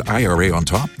Robinhood IRA on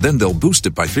top, then they'll boost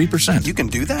it by 3%. You can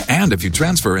do that? And if you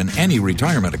transfer in any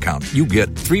retirement account, you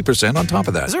get 3% on top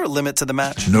of that. Is there a limit to the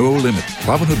match? No limit.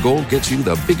 Robinhood Gold gets you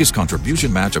the biggest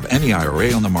contribution match of any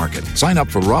IRA on the market. Sign up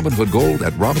for Robinhood Gold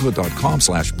at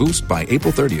Robinhood.com/boost by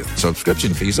April 30th.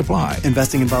 Subscription fees apply.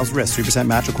 Investing involves risk. 3%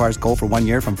 match requires gold for 1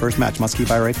 year from first match. Must keep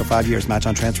IRA for 5 years. Match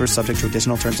on transfers subject to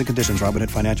additional terms and conditions.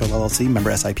 Robinhood Financial LLC,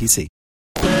 member SIPC.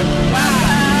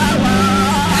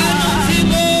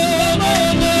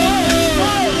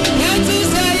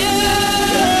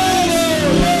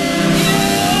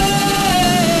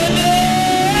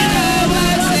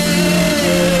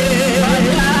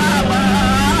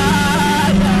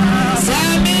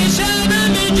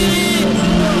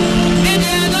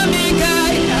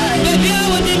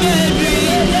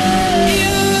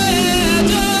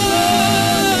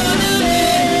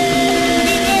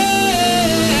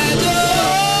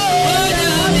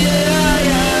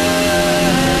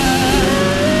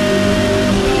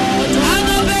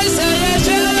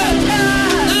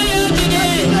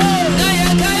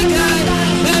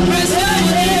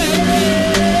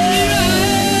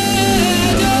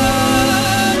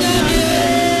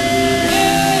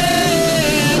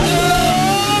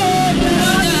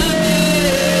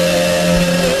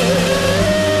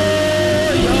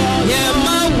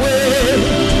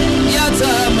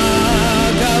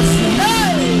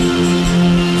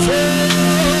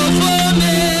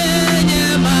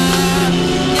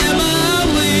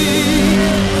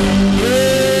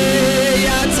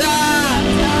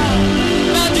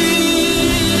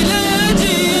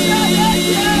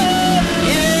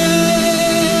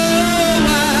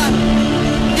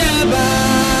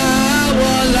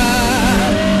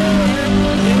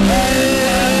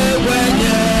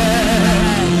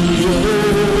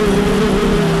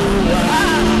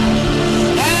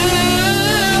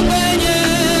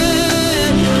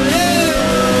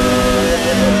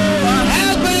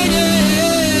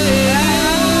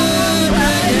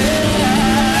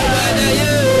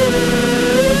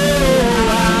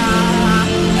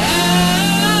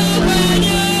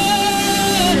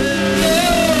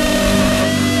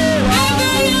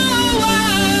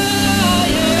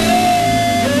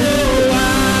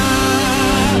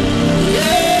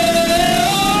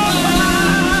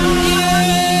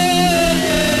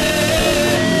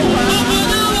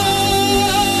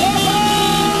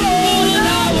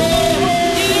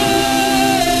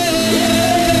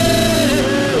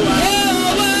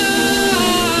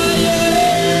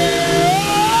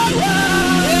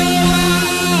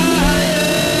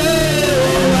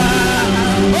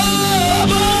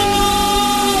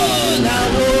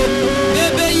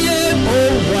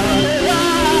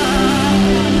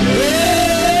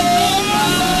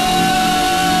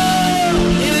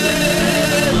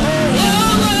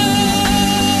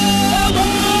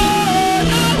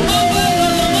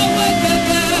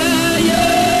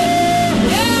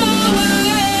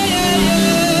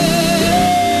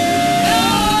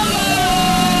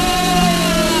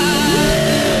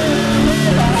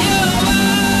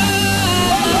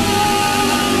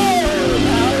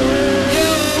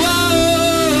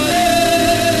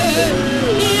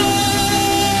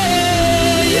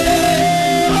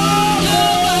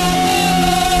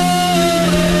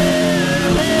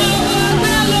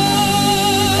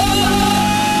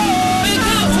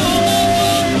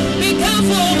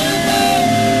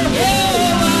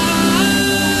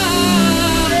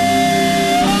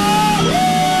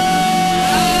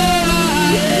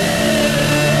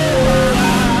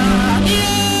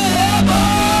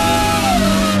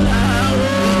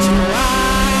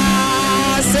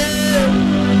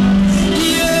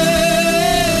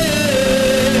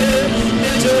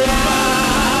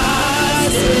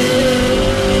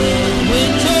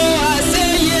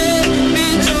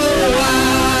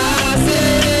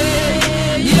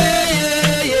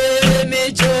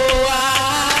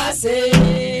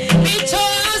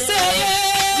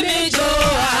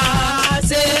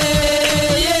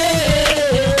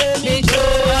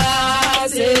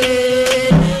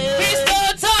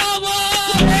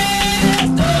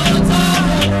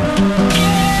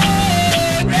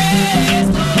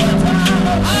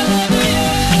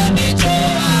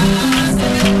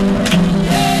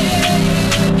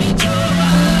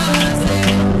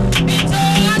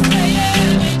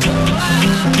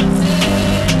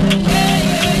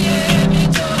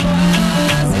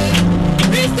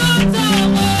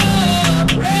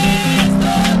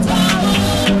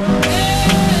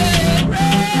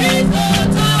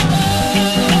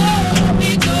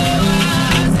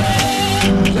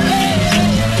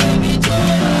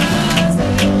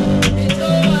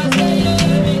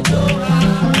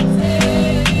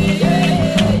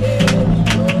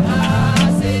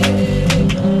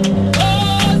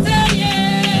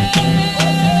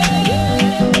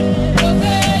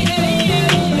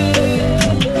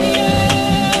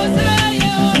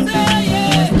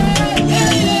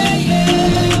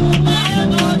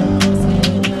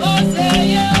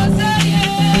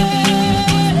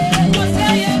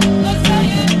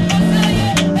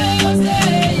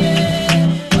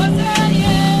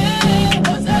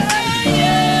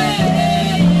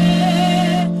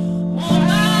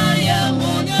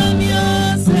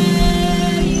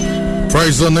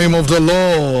 Praise the name of the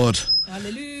Lord.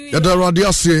 Hallelujah. Yada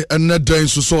radiase enne den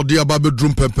so de aba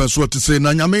bedrum pepe so to say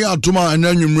na nyame atuma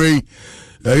enanwumrei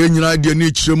yenyina de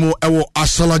ni chiremu ewo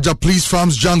Asalaja Police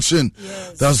Farms Junction.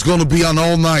 Yes. That's going to be an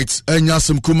all night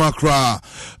enyasem kumakra.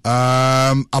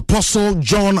 Apostle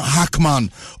John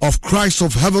Hackman of Christ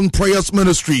of Heaven Prayers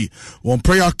Ministry on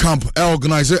prayer camp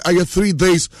organize 3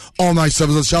 days all night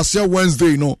services. Shall see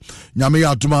Wednesday no nyame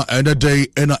atuma enne day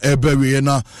ena ebewe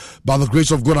ena by the grace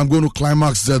of God I'm going to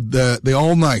climax the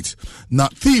all night. Na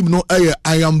theme no I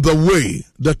am the way,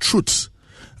 the truth.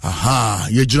 Aha,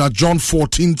 yejina John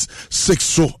 14:6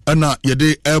 so ana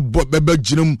yede bebe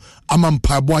jinum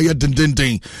amampabo ya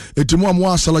dendenden etimu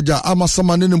amwa Asalaja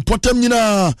amasama ne mpotam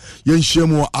nyina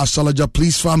yenhyiemu Asalaja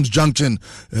Police Farms Junction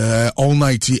all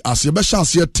night as ye be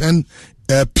chance 10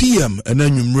 PM and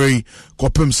then you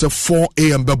kopem se 4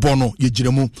 AM bebono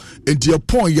yejiremu enti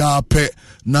epon ya pe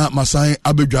na masan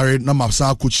abedware na masa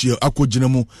akochie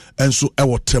akojinemu enso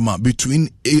ewo tema between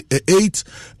 8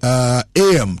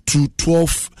 AM to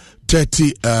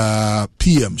 12:30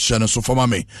 PM shana so for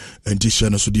me enti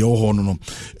shana so de ho no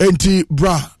enti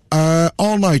bra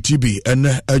all night TB and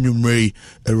enyumrei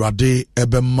erade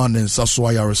ebe manen saso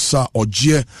ayaresa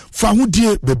oje fa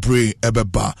hodie bebre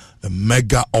ebeba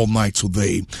mega all night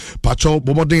today pacho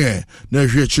bomodin na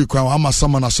hwe chikwa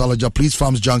amasama na Asalaja Police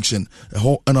Farms Junction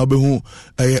ho na obehu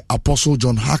Apostle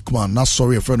John Hackman na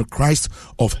sorry a friend of Christ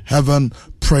of Heaven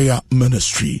Prayer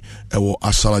Ministry ewo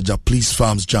Asalaja Police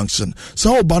Farms Junction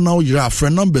so oba now your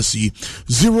friend number C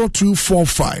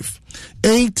 0245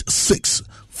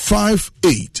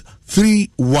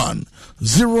 865831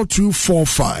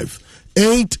 0245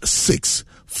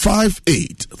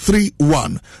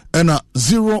 865831 and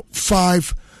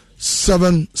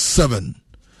 0577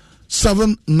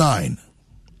 79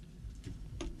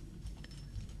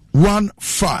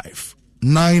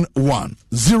 1591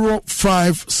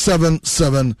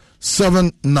 0577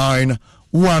 79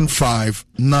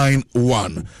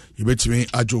 1591. You bet me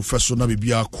ajo feso na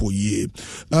bibia koye.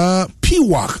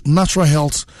 PWAC Natural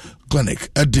Health Clinic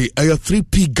at the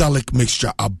 3P garlic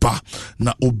mixture aba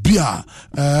na obia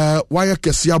wire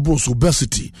kesia bros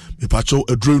obesity me pacho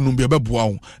edro num be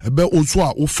beboa ebe oso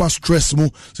a ofa stress mu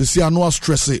se no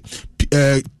stress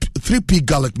 3P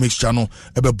garlic mixture no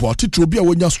ebe bo titro obi a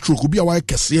wonya stroke obi a wire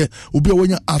kese obi a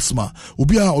wonya asthma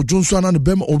obi a ojonso ana ne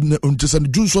bem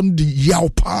ontesen jonson di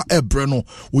yawpa ebre no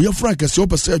wo ye fra kese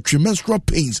opese menstrual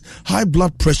pains high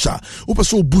blood pressure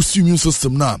opese boost immune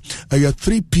system na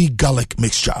 3P garlic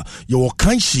mixture your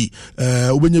kanshi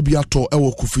obenya bi ato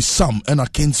ewo Kofi Sam and a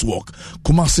Kings Walk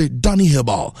Kumase Danny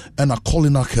Herbal and a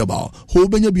Colina Herbal ho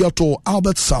obenya bi ato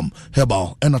Albert Sam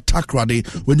Herbal and a Takrade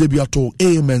wenya bi ato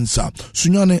Amensa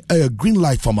Sunyane a Green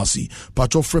Light Pharmacy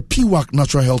but offer PWAC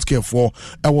Natural Healthcare for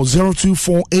our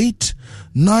 0248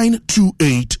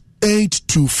 928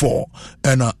 824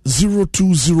 and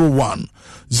 0201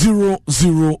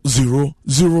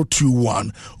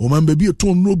 000021. Remember, be a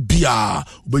tone no bia,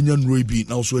 Benyan Rabi,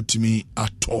 now sweat me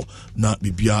at all, not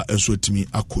bibia, and sweat me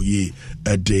akoye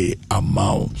a day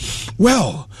amount.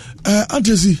 Well,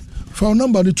 Antesi. For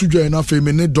number to join a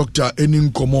feminine doctor any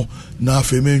komo na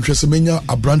feminine tresemenya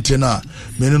abrante na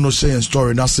many no say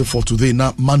story na say for today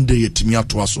na Monday etimi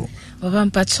atoaso. Baba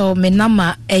mpacho me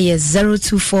number is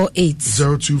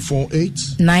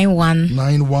 0248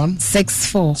 91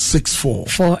 64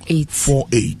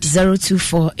 48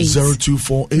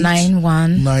 0248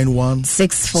 91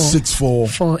 64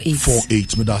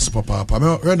 48 me das papa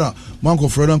me rena manko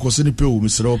freda ko seni pe o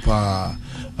misero pa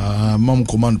mam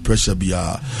command pressure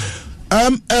bia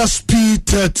MSP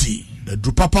 30 the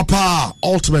drupa papa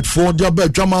ultimate for the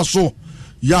bedjama so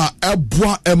ya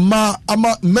ebwa ema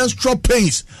ama menstrual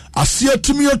pains asia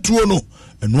timi atuo no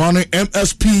eno ne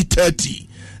MSP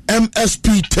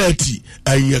 30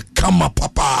 aye kama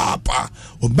papa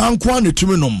obanko an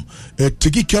timi nom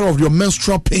take care of your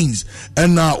menstrual pains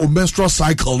and o menstrual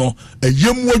cycle no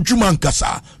yemu adwuma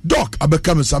nkasa doc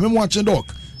abeka me sam watching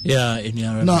doc. Yeah, in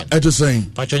your na it is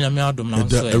saying Pachonya me adom na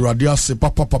the radio say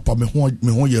papa me ho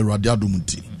ye radio adom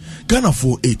nti Ghana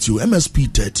for 80 MSP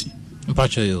 30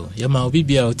 Pacho yo yama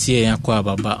obibia otie yakwa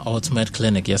baba ultimate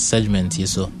clinic ya segment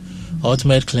yeso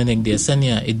ultimate clinic de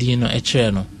senia edi no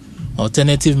eche no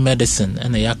alternative medicine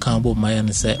and yaka bo maya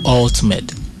ne say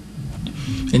ultimate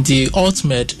nti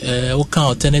ultimate woka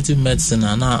alternative medicine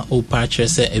ana o patch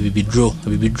say ebibidro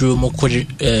mo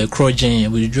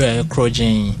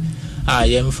crogen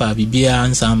I am for Bibia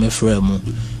and some frame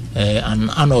an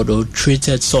another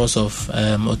treated source of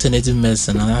alternative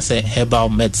medicine and I say herbal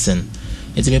medicine.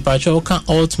 It's me pacho can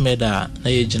ultimate na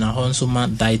yejina honsuma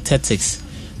dietetics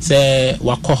say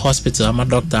wako hospital ama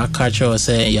doctor catch or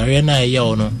say yare na ye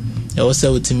no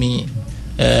also with me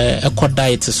a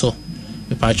diet so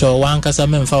mepacho one kasa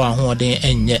memfa wa hoden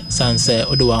enye sanse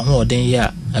ode wa hoden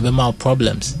ya abema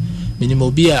problems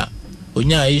minimo bia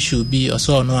onya issue bi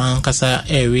oso no ankasa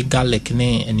ewe garlic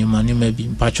ne enumanu bi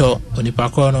mepacho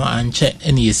onipakro no anche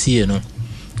ene yesie no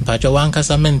mepacho one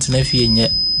kasa ment na fie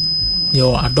nye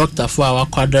yo a doctor for our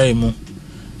quadre mu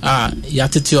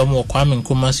yatete omo kwame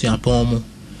nkoma suapon mu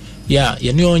ya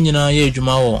yeni onyina ye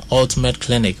adwuma wo ultimate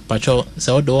clinic pacho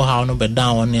se wo do ha no be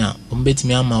down on ya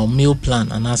ombetimi ama meal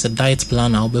plan and as a diet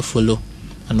plan na obe follow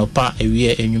anopa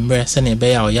ewie enwumre se ne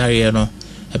be ya oyare no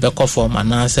ebe conform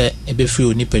and as ebe free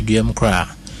oni peduam kra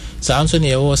so anso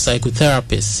ne wo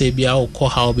psychotherapist se bia wo ko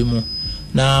ha obi mu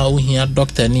na wo hia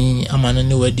doctor ni amano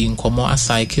ne wadi nkomo a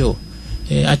psycho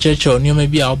acheche onioma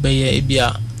bia obeye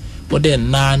ebia wode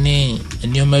na ne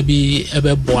onioma bi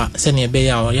ebe boa se ne be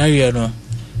ya oyare no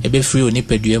ebe free oni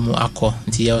peduamu akọ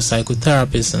nti ya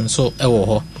psychotherapist nso ewo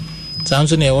ho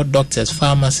sanso ne wo doctors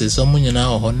pharmacists omunyina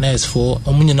ho nurse fo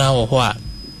omunyina ho a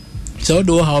so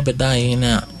do ha obedan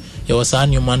na ya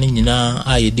wasanyuma ni nyina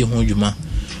ayedi ho dwuma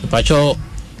pacho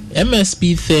MSP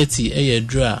 30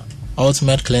 eyedra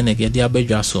ultimate clinic yedi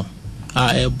abedwa so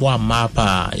ebo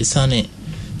mapa isane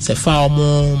se fa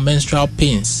omo menstrual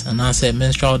pains and say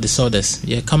menstrual disorders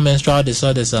ye come menstrual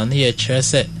disorders and ye chere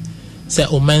se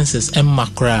omenses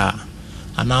emmakra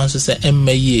announce se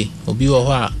emmeye obi wo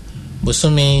ho a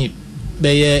bosome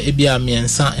beye ebia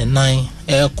miensa enan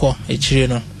ekọ echire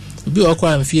no obi wo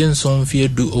kwa mfie nso mfie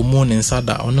du omune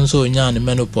nsada ono nso onya ne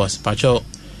menopause pacho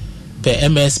pe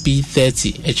MSP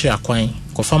 30 echire akwan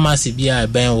ko pharmacy bia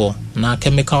eben wo na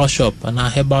chemical shop na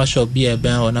herbal shop bia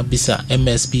eben wo na bisa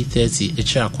MSP 30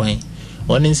 echire akwan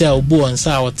woni nse obu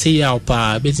onsa ote ya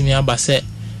opa betimi abase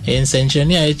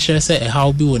ensencheni a echire se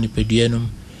how bi woni peduanum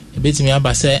ebetimi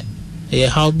abase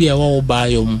how bi e wo ba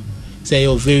yom se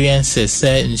ovarian cyst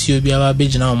se nsuo bi aba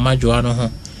begina madwoa no ho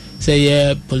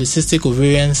se polycystic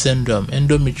ovarian syndrome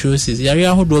endometriosis yare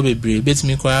ahodo bebre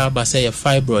betimi kwa abase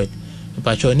fibroid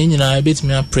pacho ni nyina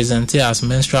betimi present as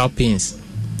menstrual pains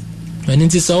when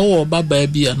it is all baba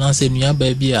bi anase nua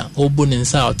ba bi a obu ne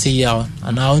nsa ote ya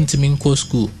ana ontimi nko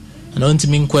school ana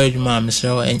ontimi nko adwuma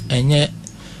mesrew enye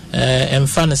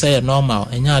emfa ne say normal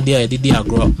enya ade a didi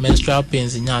agro menstrual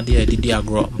pains enya ade a didi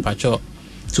agro mpacho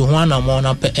to ho na mo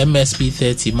na pe MSP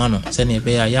 30 mano se ne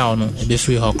be ya ono ebe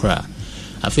free hokra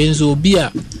afenzo obi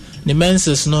a ne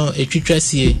menses no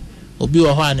etwitwasie obi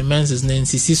wo ho a ne menses na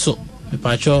nsisi so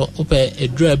mpacho ope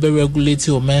edra be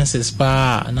regulate o menses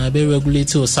pa na be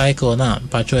regulate o cycle na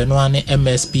mpacho eno ane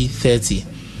MSP 30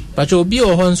 mpacho obi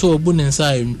wo ho nso obu ne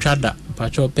nsa ntwada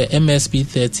mpacho pe MSP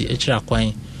 30 echira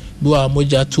kwan bua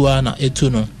moja tua na etu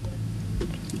no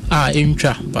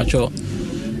entwa pacho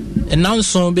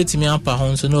enanso betimi apa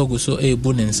ho nso na oguso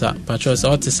ebu ne nsa pacho sa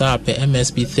otisa pe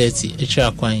MSP 30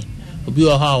 echira kwan obi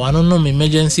wo ha wano no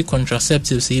emergency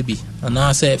contraceptives ebi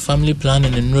na say family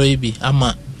planning enro ebi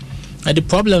ama the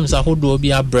problems ahodo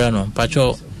obi abrano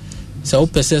pacho sa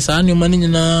opese sa anu mani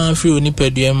nyina free oni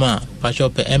peduema pacho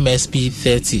pe MSP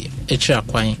 30 echira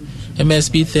kwan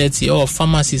MSP 30 or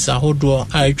pharmacies ahodo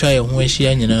a twa ye ho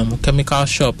ehia nyina mu chemical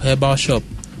shop herbal shop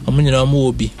omunyina mu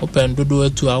obi open dodo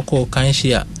atu akọ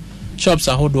kanhia shops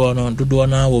ahodo no dodo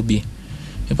na obi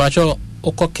ipacho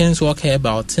okokens work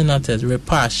herbal tinnitus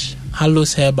repash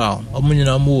halos herbal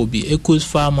omunyina mu obi Echoes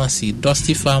pharmacy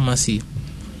Dusty pharmacy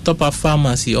Topper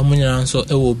pharmacy omunyina nso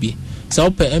ewobi so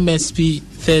open MSP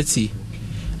 30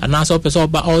 and also open so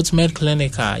ba ultimate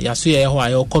clinic yaso ye ho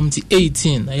ayo committee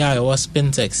 18 ya yo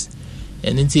Spintex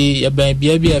and inti ya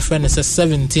bia friend is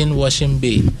 17 washing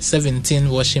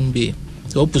bay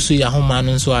so opusu ya homa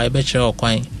no so a ebe kire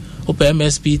okwan open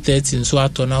MSP 30 so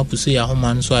ato na opusu ya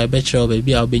homa no so a ebe kire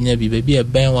baby a obenya bi baby e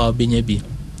ben wa obenya bi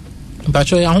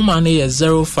mpacho ya homa no ye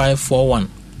 0541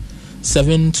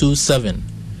 727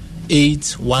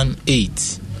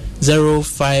 818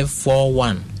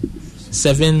 0541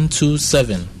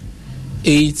 727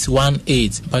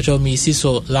 818 mpacho mi si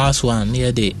so last one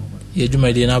near day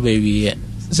yedumade na baby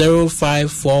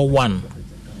 0541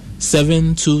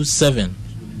 727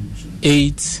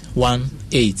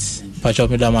 818 pacho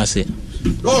medamase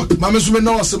look mama so me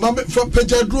na wase mama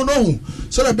peja duro no hu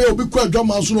se na be obi kwa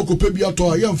dwama so no ko pe bi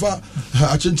ato ayemfa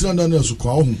achenchina na na so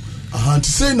kwa hu ahanti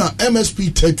say na MSP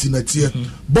 30 na tie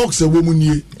box e wo mu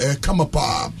nie kama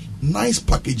pa nice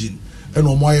packaging and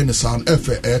o moye ne san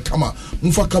efe kama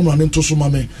mfa camera ne nto so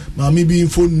mame bi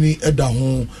phone ni eda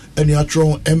ho eni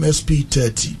atro MSP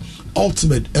 30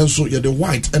 ultimate enso ye the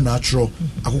white and natural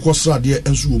akoko srade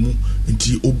enso wo mu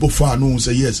nti obofa no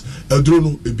say yes edro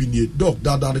no ebinie doc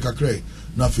dada de kakre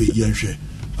na fe yenhwe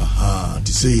aha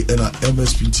ti say na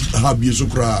MSP ha bi so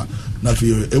kra na fi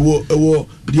ewo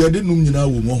de ade num nyina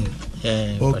wo mo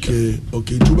okay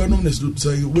to be nom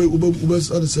say we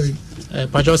say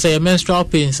Pacho say menstrual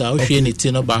pains are she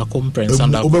anything about compress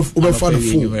and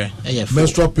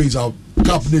menstrual pains are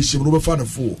cap nation we find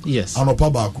for yes anopa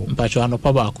baako Pacho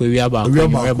anopa baako we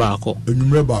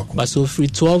baako but so free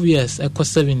 12 years equal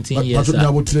 17 years but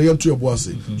na wotre yam to ebo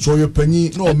ase so you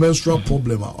panyi no menstrual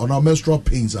problem or na menstrual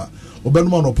pains are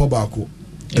obenuma anopa baako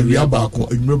ewia baako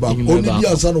enwure baako oni di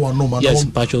ansa no wano ma yes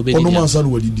Pacho obedi ono ansa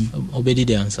no wadidi obedi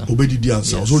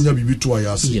ansa so nya bibi to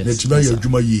ayase na tiba ya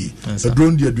adwuma yi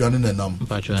edron di aduane na nam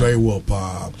very well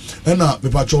pa na me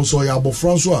Pacho so ya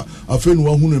abofran so a afa nu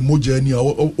ahu na moja ani a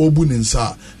obu ne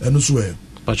nsa eno so e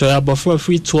Pacho ya abofran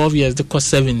free 12 years the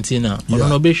cost 17 na ono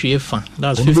no be hwe fa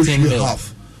that's 15 mil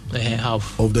half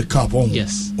of the cup on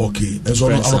yes okay and so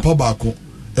anopa baako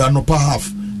anopa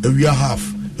half ewia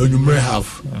half enumere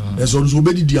half so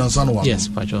obedi di ansa no wa yes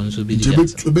Pacho so be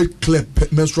clear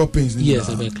menstrual pains yes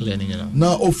be clear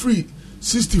now or free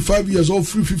 65 years or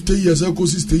free 50 years or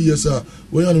 60 years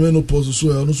when you menopause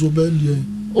so no so bend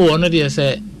oh no dey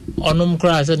say onum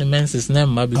cry say the menses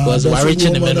number because we are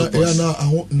reaching the menopause na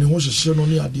ne ho hye no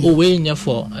ne ade oh we nya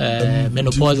for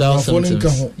menopausal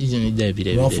symptoms even there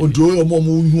be na for do yo mo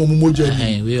hu mo moja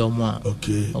ni we omo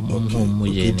okay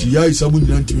moja ni ya isabu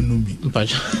nyina ntimi no bi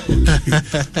Pacho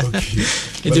okay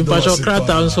it Pacho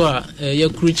krata nso a ye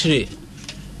kruchire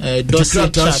dossier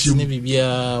chat ni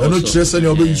bibia no stress any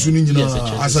obe isu ni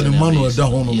nyina as an manual da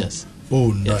ho no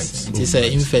oh nice it is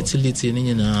infertility ni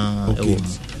nyina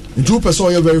into person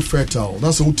you very fertile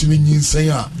that's what timi nyinsen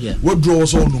a what draw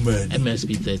us on no man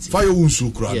MSP 30 fire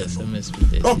unsu kra yes MSP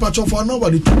 30 oh Pacho for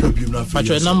nobody to help you na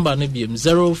Pacho number ni bi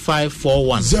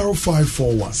 0541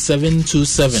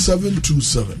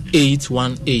 727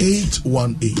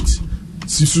 818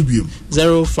 Sisubium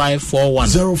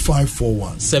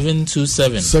 0541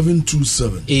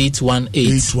 727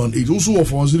 818 also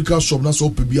of our Zilka shop na so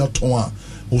pebia ton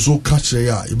also catch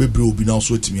ya e bebre obi na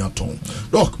so etimi aton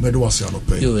doc me do wase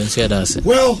anope you say that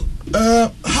well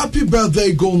happy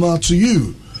birthday go now to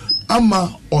you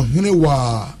ama ohene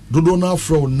wa dodo na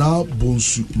afro na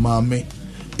bonsu mame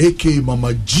aka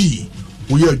Mama G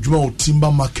we adwuma o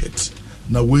timber market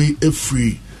na we e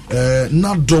free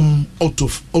nadom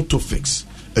autofix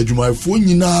adwumayefo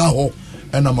nyina ho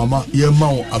ena mama ye ma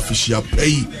o afishia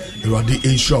pay erade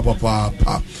ensure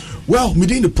papa well me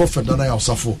dey the prophet that I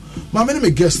also my many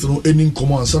guest no any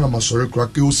command sana masore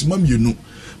krake osima mienu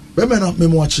be me na me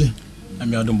mo ache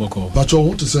ami adom boko Pacho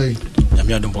what to say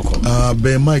ami adom boko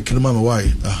be Mike no mama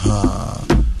why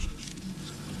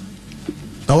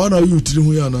now what are you tiri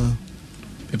hu ya na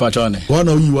Pacho ne what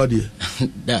are you wadi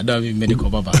that be medical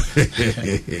baba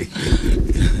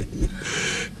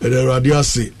radio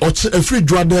say a free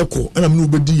drade ko and I'm no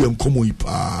bedi yam komo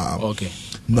ipa okay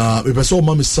na me person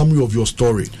mama summary of your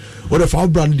story what if our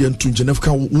brand dey ntu nche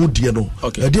nefka wo die no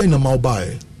okay dey na ma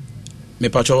buy me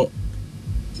Pacho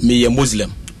me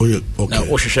Muslim okay na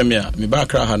wo hwehwe me a me ba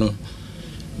kra ha no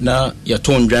na ya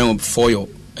ton dwan before your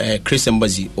Christian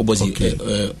bazi obozi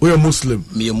we are Muslim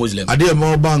me Muslim ade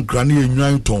ma bank kra na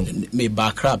enwan ton me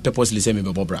ba kra purposely say me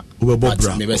be bobra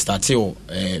me be start o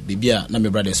bibia na me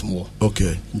brothers mo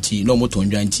okay nti no mo ton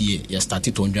dwan nti ya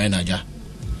start ton dwan na aja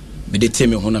me de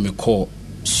teme ho na me call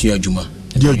sua adwuma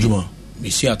me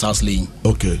sua task lane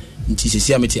okay nti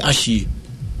sisi ameti ashi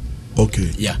okay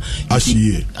yeah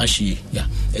ashi yeah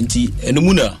nti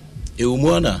enumuna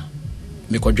ewumuana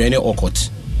me kwadwane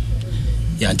okot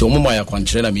ya nti omoma ya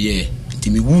kwankyere na me ye nti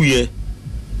me wuye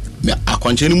me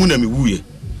akwankyere mu na me wuye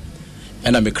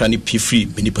ena me kra ni pifri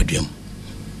me ni paduam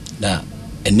na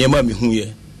enema me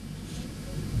huye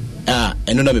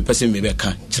eno na me pese me be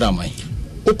ka kyera man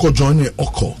okodwane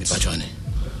okot me paduane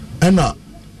ena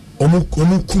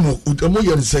omukumo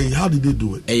yen say how did they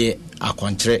do it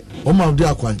akwankyere oma de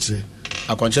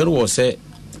akwankyere wo se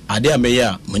ade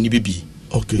ameya mani bibi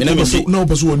okay na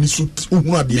person woni su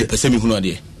hu ade pese me hu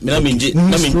ade me na menje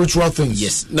spiritual things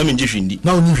yes na menje hwindi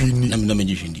na oni hwindi na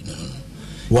menje hwindi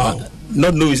wow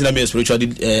not knowing na me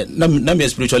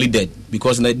spiritually dead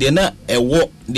because they na